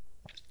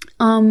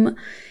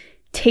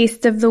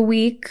 Taste of the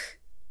week.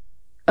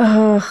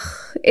 Ugh,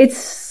 it's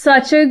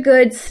such a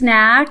good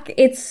snack.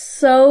 It's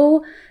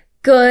so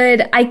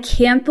good. I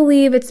can't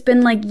believe it's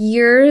been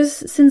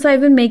years since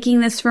I've been making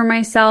this for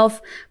myself,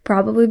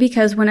 probably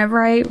because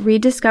whenever I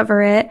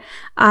rediscover it,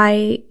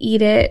 I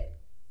eat it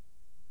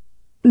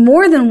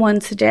more than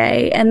once a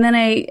day, and then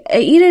I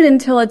eat it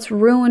until it's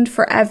ruined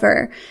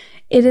forever.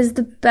 It is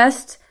the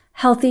best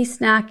healthy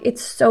snack.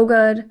 It's so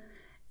good.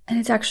 And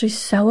it's actually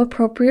so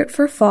appropriate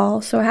for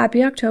fall. So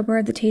happy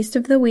October. The taste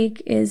of the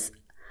week is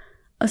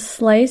a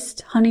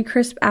sliced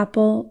Honeycrisp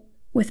apple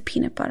with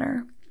peanut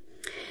butter.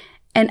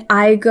 And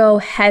I go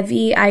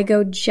heavy. I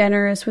go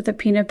generous with the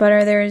peanut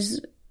butter.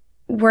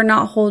 We're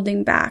not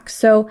holding back.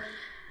 So,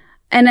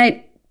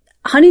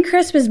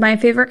 Honeycrisp is my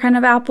favorite kind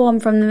of apple. I'm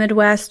from the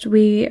Midwest.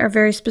 We are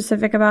very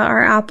specific about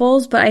our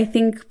apples, but I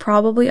think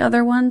probably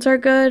other ones are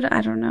good.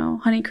 I don't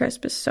know.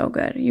 Honeycrisp is so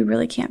good. You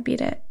really can't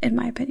beat it, in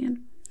my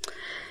opinion.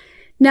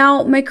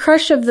 Now, my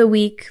crush of the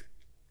week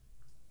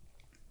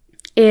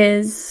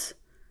is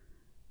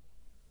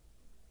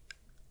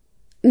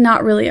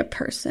not really a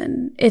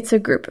person. It's a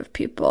group of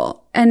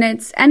people. And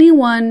it's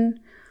anyone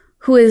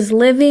who is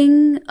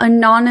living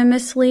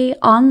anonymously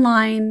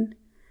online,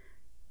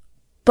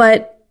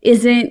 but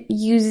isn't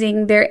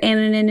using their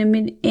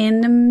anonymity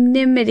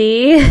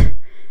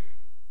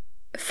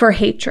for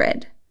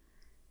hatred.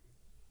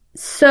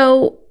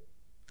 So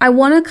I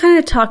want to kind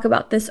of talk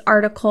about this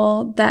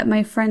article that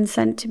my friend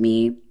sent to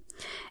me,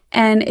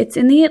 and it's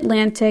in The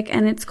Atlantic,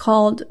 and it's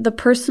called "The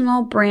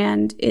Personal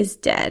Brand is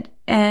Dead,"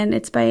 and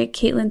it's by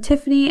Caitlin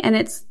Tiffany, and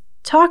it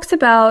talks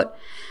about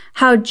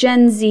how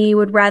Gen Z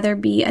would rather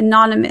be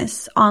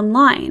anonymous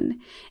online.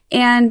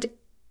 And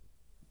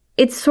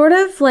it's sort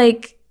of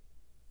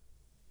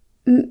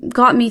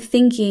got me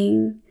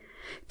thinking,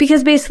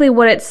 because basically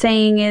what it's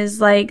saying is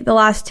the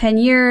last 10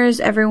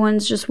 years,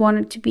 everyone's just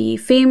wanted to be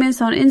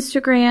famous on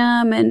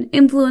Instagram and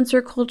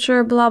influencer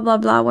culture, blah, blah,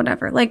 blah,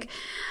 whatever.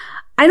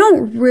 I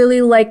don't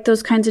really like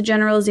those kinds of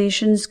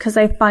generalizations because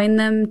I find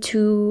them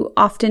to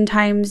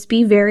oftentimes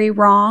be very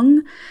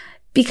wrong,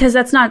 because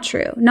that's not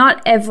true.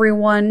 Not every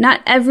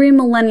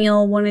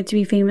millennial wanted to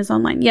be famous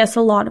online. Yes,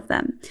 a lot of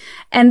them.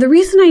 And the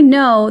reason I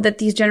know that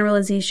these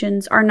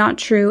generalizations are not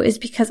true is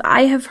because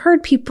I have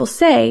heard people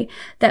say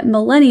that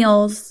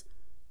millennials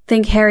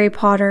think Harry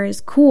Potter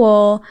is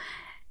cool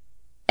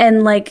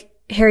and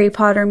Harry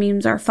Potter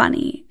memes are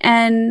funny.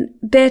 And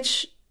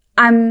bitch,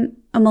 I'm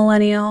a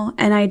millennial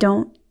and I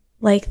don't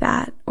like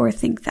that or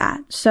think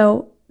that.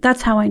 So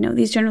that's how I know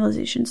these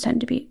generalizations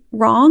tend to be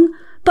wrong.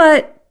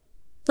 But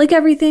like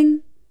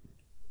everything,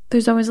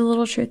 there's always a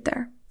little truth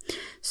there.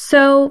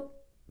 So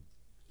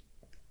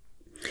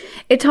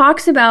it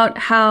talks about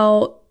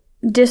how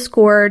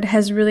Discord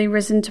has really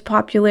risen to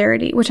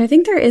popularity, which I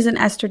think there is an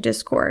Esther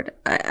Discord.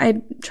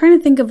 I'm trying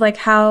to think of like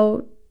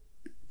how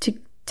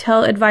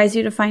to advise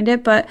you to find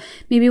it, but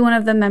maybe one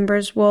of the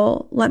members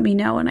will let me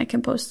know and I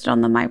can post it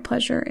on the My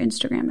Pleasure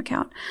Instagram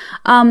account.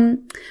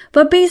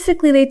 But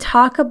basically they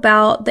talk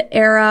about the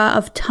era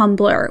of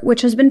Tumblr,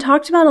 which has been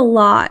talked about a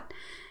lot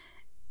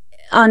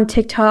on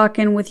TikTok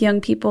and with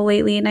young people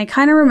lately. And I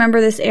kind of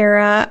remember this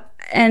era,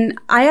 and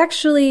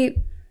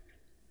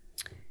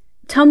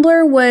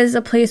Tumblr was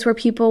a place where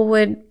people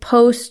would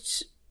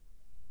post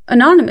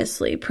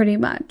anonymously pretty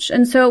much.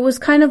 And so it was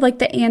kind of like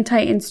the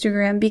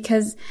anti-Instagram,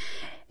 because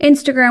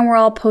Instagram, we're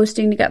all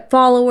posting to get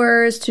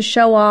followers, to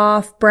show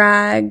off,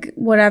 brag,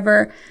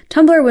 whatever.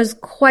 Tumblr was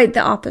quite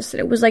the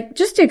opposite. It was like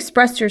just to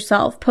express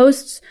yourself.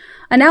 Post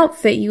an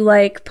outfit you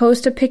like,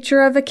 post a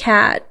picture of a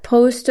cat,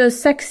 post a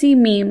sexy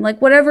meme,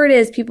 like whatever it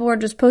is, people are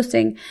just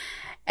posting.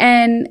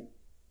 And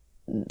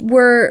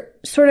we're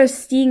sort of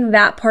seeing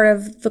that part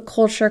of the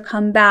culture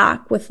come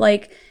back with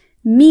like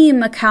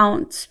meme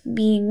accounts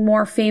being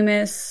more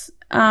famous.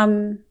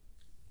 And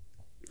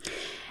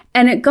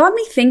it got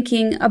me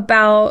thinking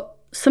about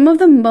some of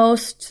the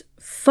most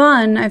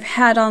fun I've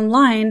had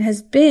online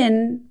has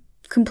been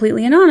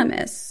completely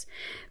anonymous.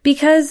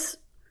 Because,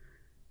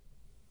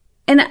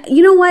 and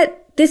you know what?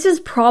 This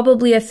is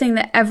probably a thing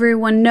that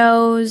everyone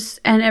knows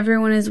and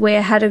everyone is way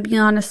ahead of me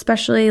on,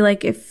 especially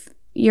like if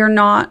you're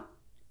not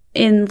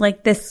in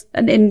like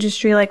an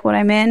industry like what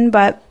I'm in.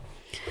 But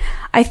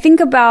I think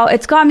about,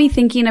 it's got me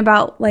thinking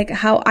about like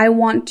how I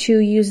want to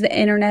use the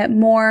internet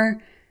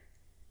more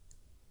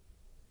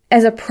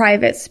as a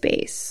private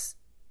space.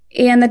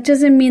 And that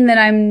doesn't mean that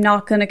I'm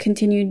not going to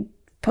continue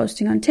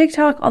posting on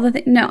TikTok, all the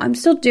things. No, I'm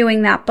still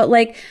doing that. But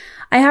like,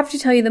 I have to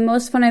tell you, the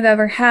most fun I've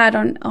ever had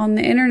on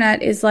the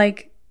internet is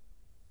like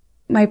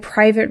my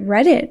private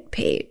Reddit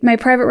page, my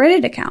private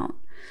Reddit account.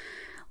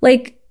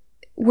 Like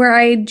where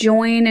I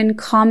join and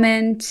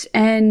comment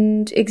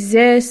and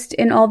exist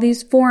in all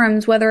these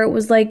forums, whether it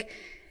was like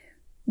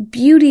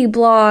beauty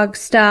blog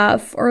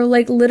stuff or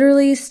like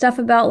literally stuff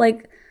about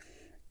like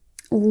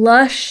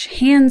Lush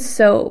hand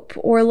soap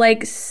or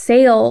like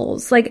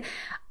sales. Like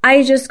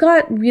I just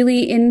got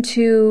really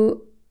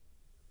into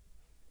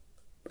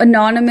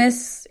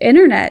anonymous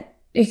internet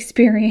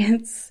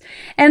experience.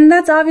 And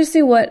that's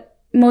obviously what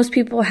most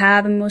people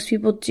have and most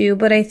people do.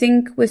 But I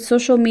think with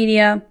social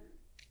media,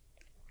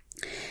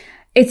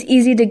 it's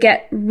easy to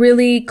get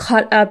really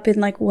caught up in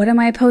like, what am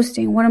I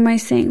posting? What am I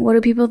saying? What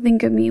do people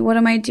think of me? What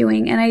am I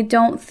doing? And I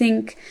don't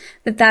think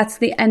that that's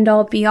the end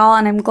all be all.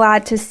 And I'm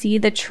glad to see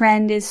the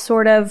trend is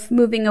sort of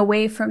moving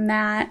away from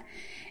that.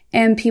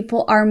 And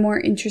people are more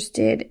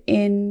interested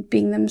in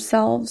being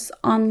themselves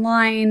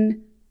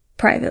online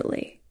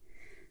privately.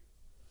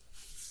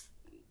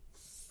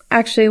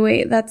 Actually,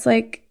 wait, that's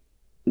like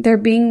they're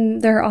being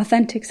their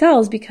authentic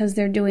selves because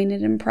they're doing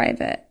it in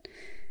private.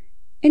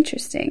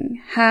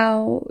 Interesting.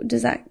 How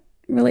does that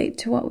relate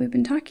to what we've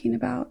been talking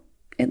about?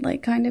 It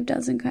like kind of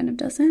does and kind of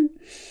doesn't.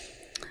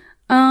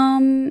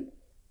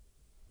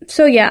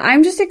 So yeah,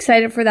 I'm just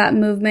excited for that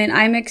movement.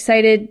 I'm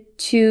excited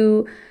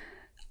to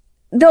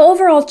the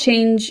overall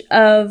change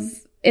of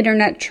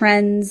internet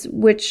trends,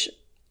 which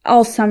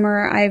all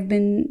summer I've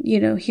been,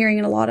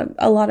 hearing a lot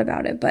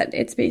about it, but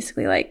it's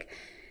basically like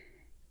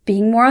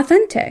being more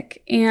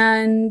authentic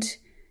and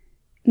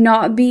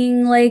not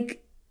being like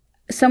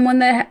someone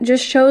that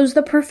just shows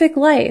the perfect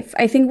life.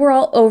 I think we're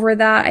all over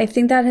that. I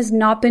think that has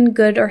not been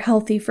good or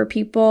healthy for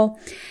people.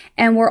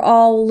 And we're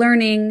all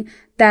learning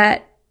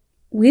that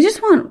we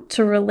just want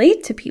to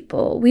relate to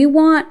people. We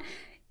want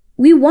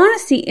to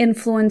see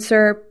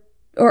influencer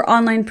or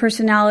online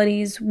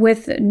personalities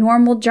with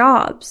normal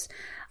jobs.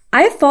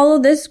 I follow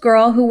this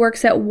girl who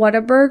works at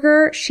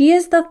Whataburger. She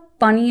is the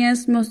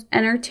funniest, most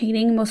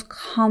entertaining, most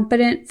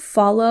competent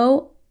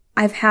follow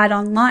I've had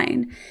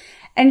online.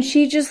 And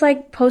she just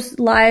like posts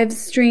live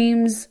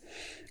streams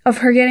of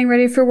her getting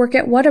ready for work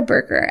at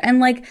Whataburger. And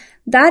like,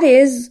 that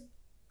is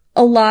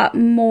a lot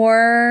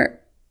more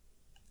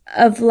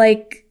of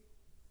like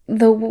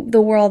the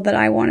world that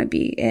I want to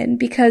be in.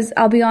 Because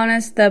I'll be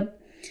honest, the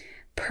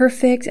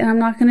perfect, and I'm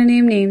not going to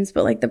name names,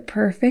 but like the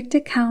perfect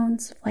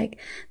accounts, like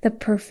the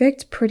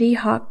perfect pretty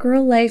hot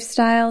girl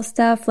lifestyle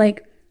stuff,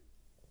 like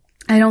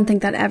I don't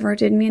think that ever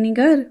did me any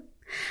good.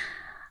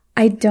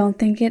 I don't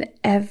think it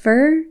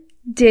ever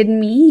did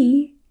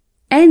me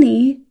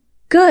any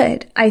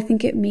good. I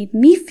think it made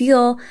me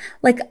feel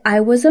like I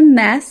was a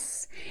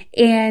mess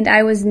and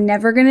I was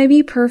never going to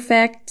be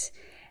perfect,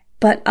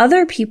 but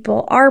other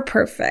people are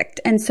perfect.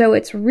 And so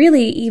it's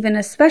really even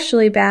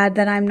especially bad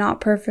that I'm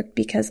not perfect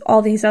because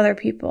all these other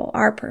people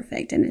are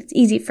perfect and it's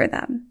easy for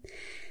them.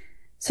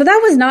 So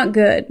that was not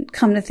good,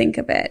 come to think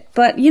of it.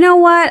 But you know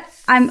what?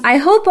 I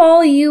hope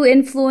all you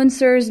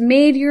influencers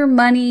made your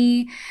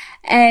money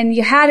and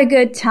you had a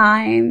good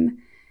time.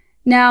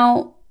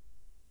 Now,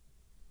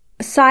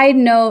 side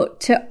note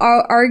to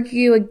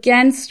argue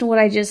against what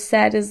I just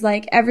said is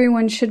like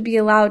everyone should be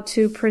allowed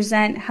to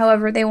present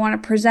however they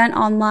want to present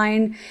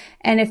online.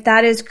 And if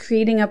that is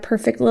creating a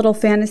perfect little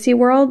fantasy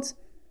world,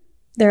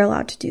 they're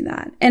allowed to do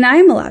that. And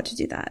I'm allowed to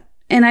do that.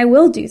 And I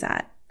will do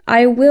that.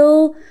 I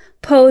will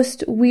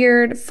post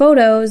weird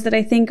photos that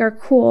I think are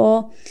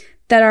cool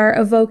that are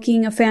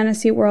evoking a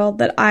fantasy world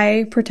that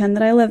I pretend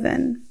that I live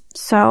in.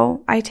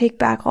 So I take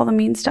back all the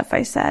mean stuff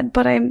I said,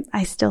 but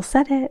I still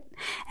said it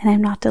and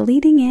I'm not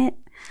deleting it.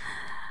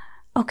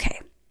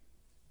 Okay.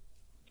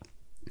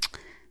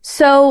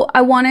 So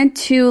I wanted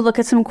to look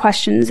at some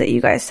questions that you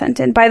guys sent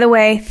in. By the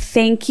way,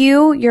 thank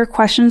you. Your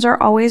questions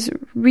are always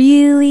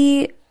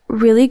really,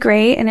 really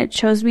great. And it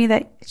shows me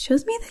that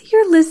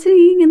you're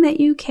listening and that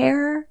you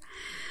care.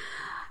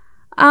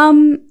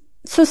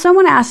 So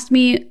someone asked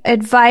me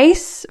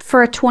advice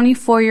for a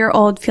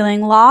 24-year-old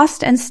feeling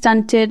lost and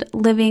stunted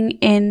living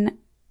in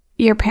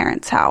your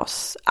parents'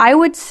 house. I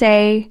would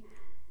say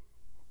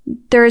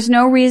there is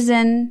no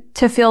reason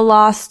to feel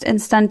lost and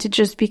stunted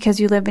just because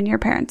you live in your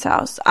parents'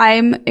 house.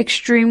 I'm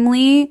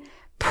extremely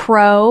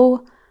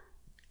pro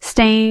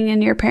staying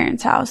in your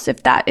parents' house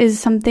if that is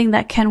something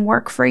that can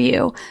work for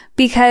you.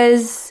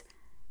 Because,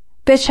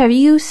 bitch, have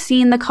you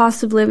seen the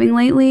cost of living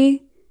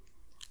lately?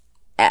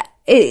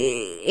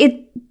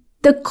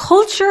 The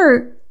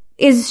culture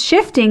is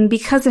shifting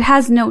because it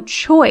has no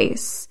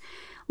choice.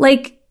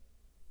 Like,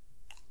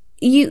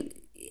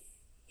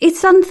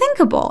 it's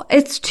unthinkable.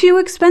 It's too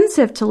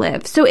expensive to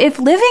live. So if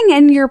living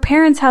in your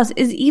parents' house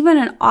is even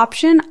an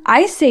option,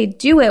 I say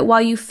do it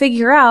while you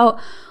figure out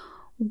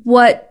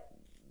what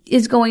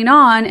is going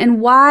on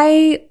and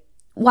why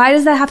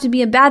does that have to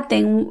be a bad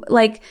thing?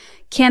 Like,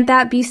 can't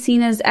that be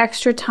seen as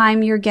extra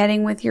time you're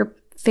getting with your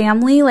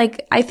family?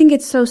 Like, I think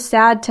it's so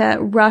sad to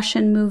rush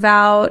and move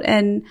out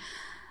and,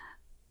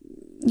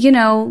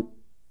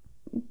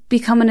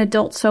 become an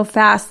adult so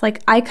fast.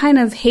 Like, I kind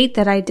of hate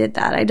that I did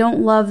that. I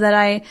don't love that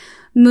I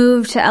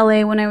moved to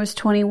LA when I was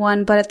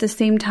 21, but at the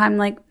same time,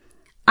 like,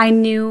 I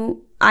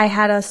knew I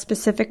had a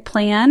specific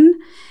plan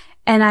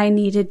and I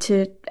needed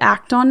to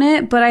act on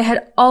it. But I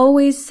had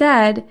always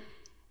said,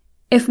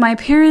 if my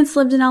parents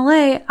lived in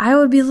LA, I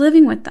would be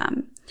living with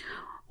them.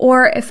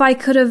 Or if I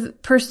could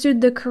have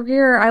pursued the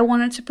career I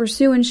wanted to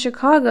pursue in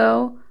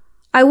Chicago,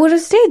 I would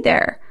have stayed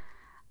there.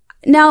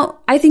 Now,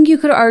 I think you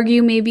could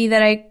argue maybe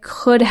that I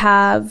could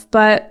have,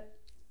 but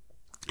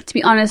to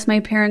be honest,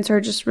 my parents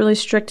are just really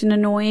strict and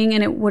annoying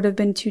and it would have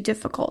been too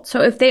difficult.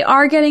 So if they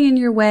are getting in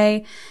your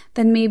way,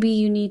 then maybe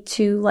you need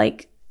to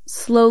like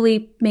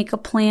slowly make a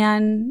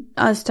plan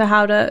as to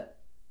how to,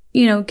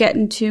 get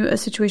into a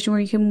situation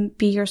where you can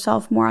be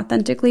yourself more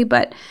authentically.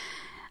 But,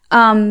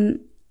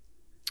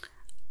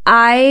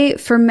 I,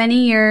 for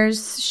many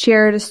years,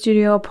 shared a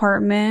studio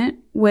apartment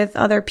with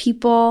other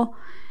people.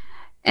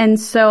 And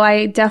so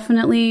I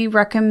definitely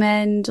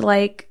recommend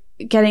like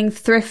getting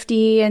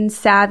thrifty and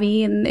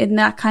savvy in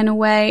that kind of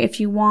way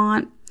if you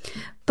want.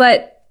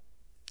 But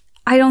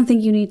I don't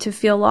think you need to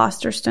feel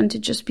lost or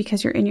stunted just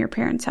because you're in your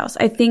parents' house.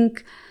 I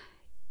think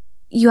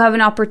you have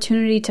an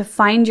opportunity to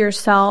find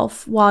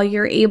yourself while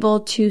you're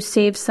able to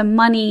save some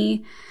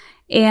money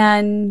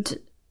and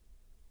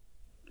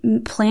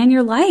plan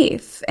your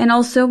life and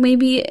also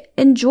maybe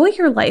enjoy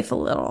your life a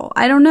little.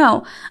 I don't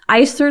know.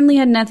 I certainly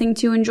had nothing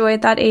to enjoy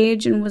at that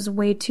age and was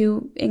way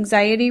too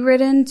anxiety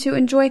ridden to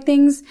enjoy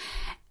things.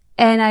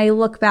 And I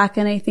look back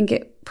and I think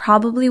it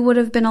probably would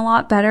have been a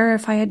lot better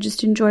if I had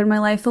just enjoyed my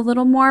life a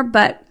little more.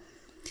 But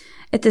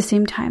at the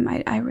same time,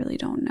 I really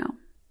don't know.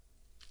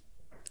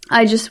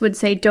 I just would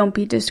say don't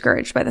be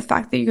discouraged by the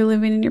fact that you're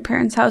living in your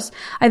parents' house.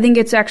 I think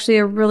it's actually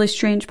a really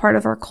strange part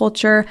of our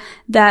culture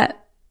that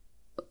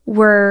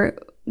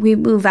we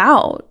move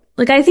out.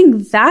 Like, I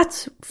think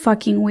that's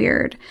fucking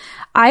weird.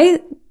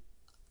 I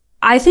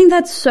think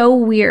that's so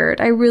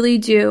weird. I really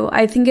do.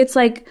 I think it's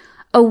like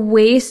a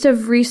waste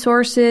of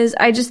resources.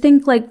 I just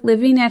think like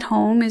living at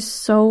home is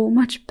so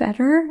much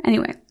better.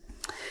 Anyway.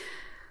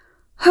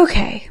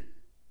 Okay.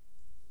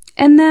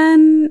 And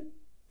then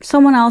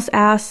someone else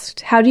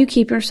asked, how do you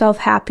keep yourself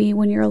happy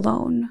when you're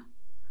alone?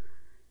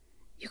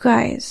 You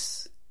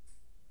guys,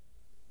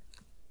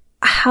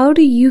 how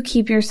do you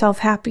keep yourself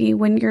happy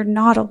when you're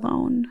not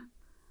alone?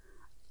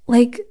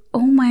 Like,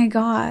 oh my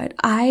God,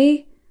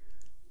 I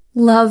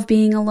love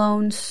being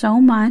alone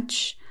so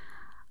much.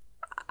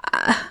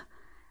 I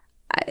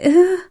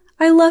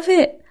love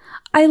it.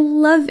 I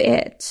love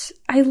it.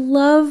 I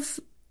love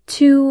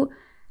to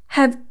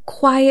have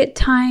quiet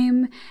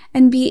time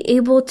and be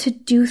able to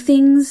do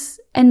things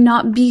and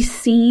not be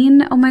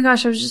seen. Oh my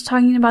gosh, I was just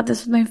talking about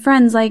this with my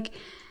friends. Like,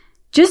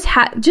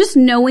 just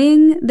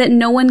knowing that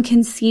no one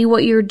can see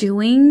what you're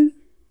doing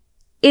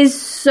is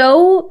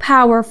so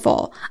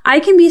powerful. I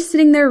can be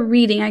sitting there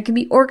reading. I can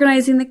be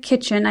organizing the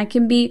kitchen. I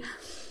can be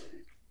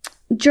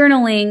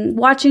journaling,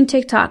 watching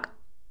TikTok,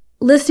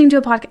 listening to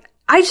a podcast.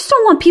 I just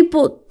don't want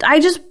people. I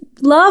just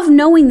love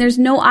knowing there's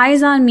no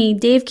eyes on me.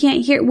 Dave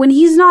can't hear. When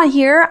he's not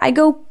here, I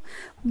go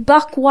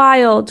buck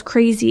wild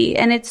crazy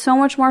and it's so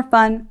much more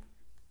fun.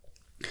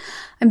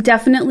 I'm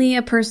definitely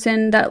a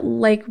person that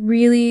like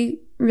really,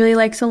 really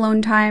likes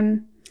alone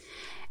time.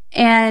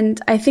 And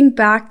I think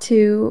back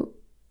to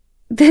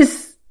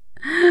this,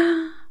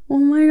 oh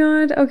my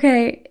God.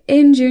 Okay.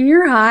 In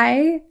junior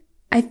high,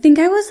 I think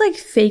I was like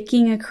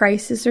faking a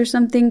crisis or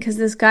something because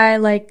this guy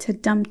like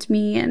had dumped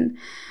me and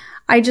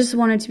I just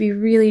wanted to be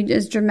really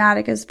as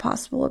dramatic as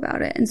possible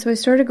about it. And so I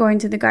started going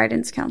to the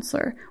guidance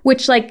counselor,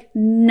 which like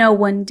no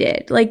one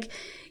did. Like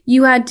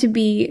you had to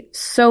be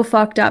so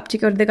fucked up to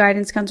go to the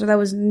guidance counselor. That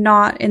was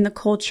not in the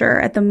culture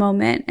at the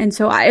moment. And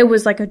so it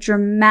was like a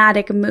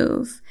dramatic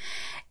move.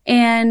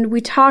 And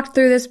we talked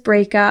through this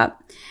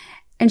breakup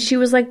and she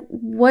was like,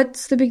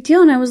 what's the big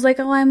deal? And I was like,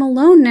 oh, I'm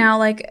alone now.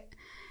 Like,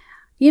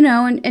 you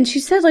know, and she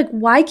said like,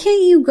 why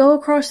can't you go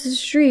across the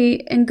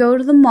street and go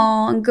to the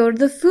mall and go to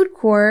the food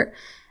court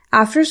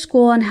after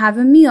school and have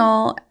a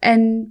meal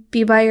and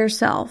be by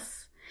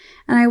yourself?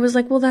 And I was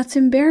like, well, that's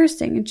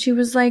embarrassing. And she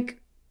was like,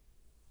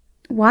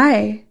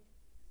 why?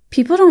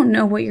 People don't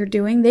know what you're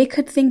doing. They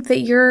could think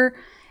that you're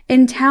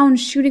in town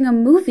shooting a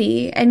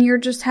movie and you're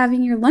just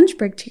having your lunch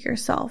break to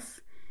yourself.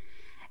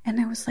 And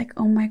I was like,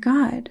 oh my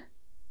God,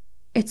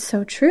 it's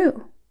so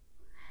true.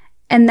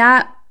 And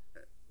that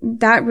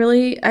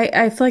really,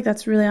 I feel like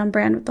that's really on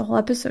brand with the whole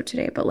episode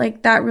today, but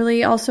like that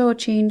really also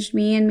changed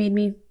me and made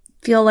me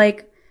feel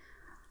like,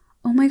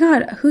 oh my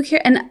God, who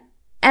cares? And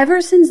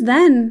ever since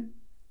then,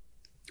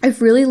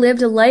 I've really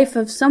lived a life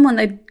of someone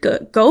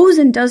that goes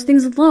and does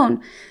things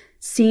alone,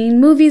 seeing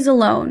movies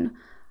alone.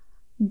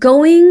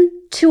 Going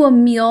to a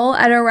meal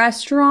at a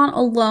restaurant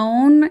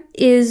alone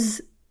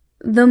is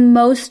the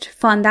most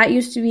fun. That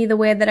used to be the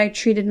way that I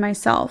treated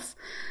myself.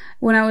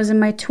 When I was in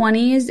my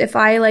 20s, if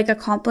I like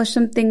accomplished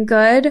something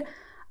good,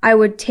 I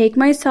would take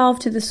myself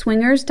to the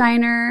Swingers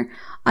Diner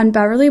on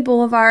Beverly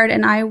Boulevard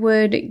and I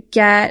would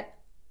get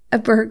a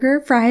burger,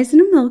 fries,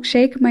 and a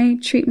milkshake, my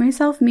treat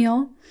myself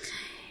meal.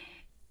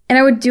 And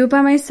I would do it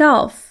by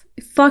myself.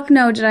 Fuck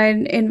no,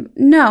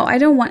 no, I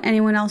don't want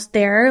anyone else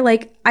there.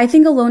 Like, I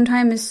think alone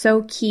time is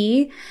so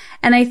key.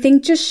 And I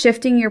think just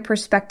shifting your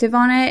perspective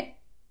on it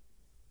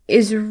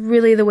is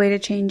really the way to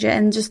change it.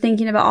 And just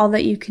thinking about all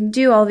that you can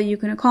do, all that you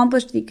can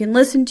accomplish, that you can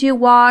listen to,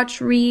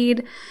 watch,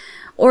 read,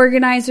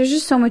 organize. There's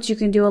just so much you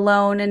can do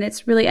alone and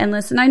it's really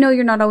endless. And I know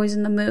you're not always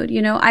in the mood,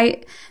 you know,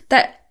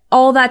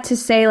 all that to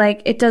say,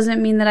 like, it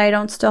doesn't mean that I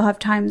don't still have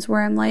times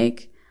where I'm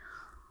like,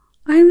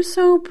 I'm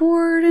so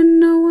bored and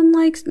no one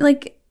likes me.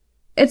 Like,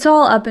 it's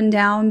all up and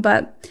down,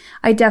 but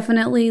I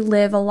definitely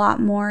live a lot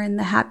more in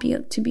the happy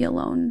to be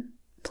alone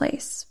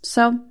place.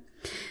 So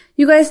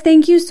you guys,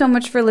 thank you so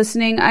much for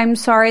listening. I'm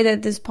sorry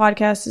that this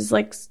podcast is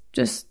like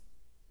just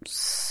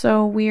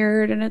so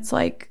weird and it's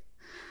like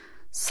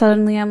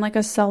suddenly I'm like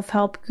a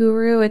self-help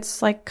guru.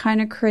 It's like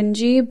kind of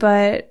cringy,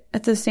 but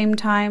at the same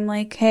time,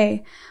 like,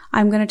 hey,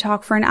 I'm going to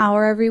talk for an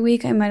hour every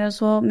week. I might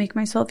as well make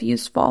myself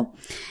useful.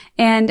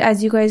 And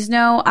as you guys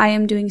know, I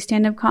am doing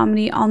stand-up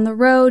comedy on the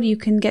road. You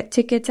can get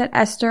tickets at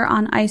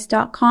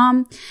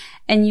EstherOnIce.com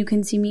and you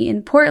can see me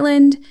in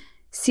Portland,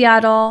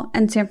 Seattle,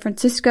 and San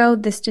Francisco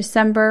this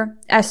December.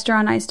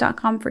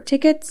 EstherOnIce.com for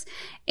tickets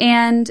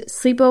and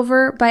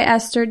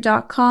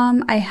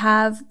sleepoverbyesther.com. I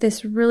have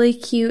this really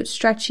cute,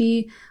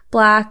 stretchy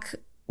black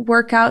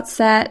workout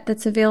set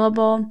that's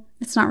available.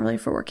 It's not really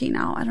for working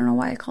out. I don't know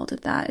why I called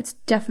it that. It's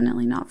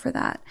definitely not for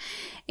that.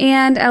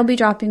 And I'll be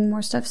dropping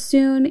more stuff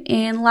soon.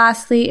 And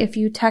lastly, if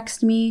you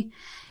text me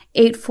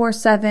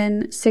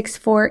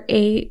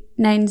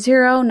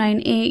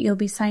 847-648-9098, you'll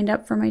be signed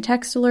up for my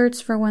text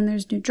alerts for when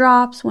there's new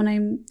drops, when I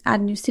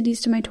add new cities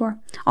to my tour,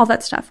 all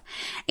that stuff.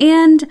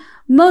 And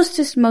most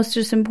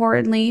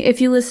importantly,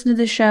 if you listen to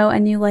the show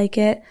and you like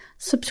it,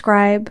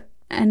 subscribe.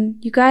 And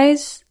you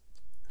guys,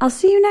 I'll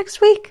see you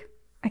next week.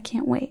 I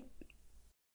can't wait.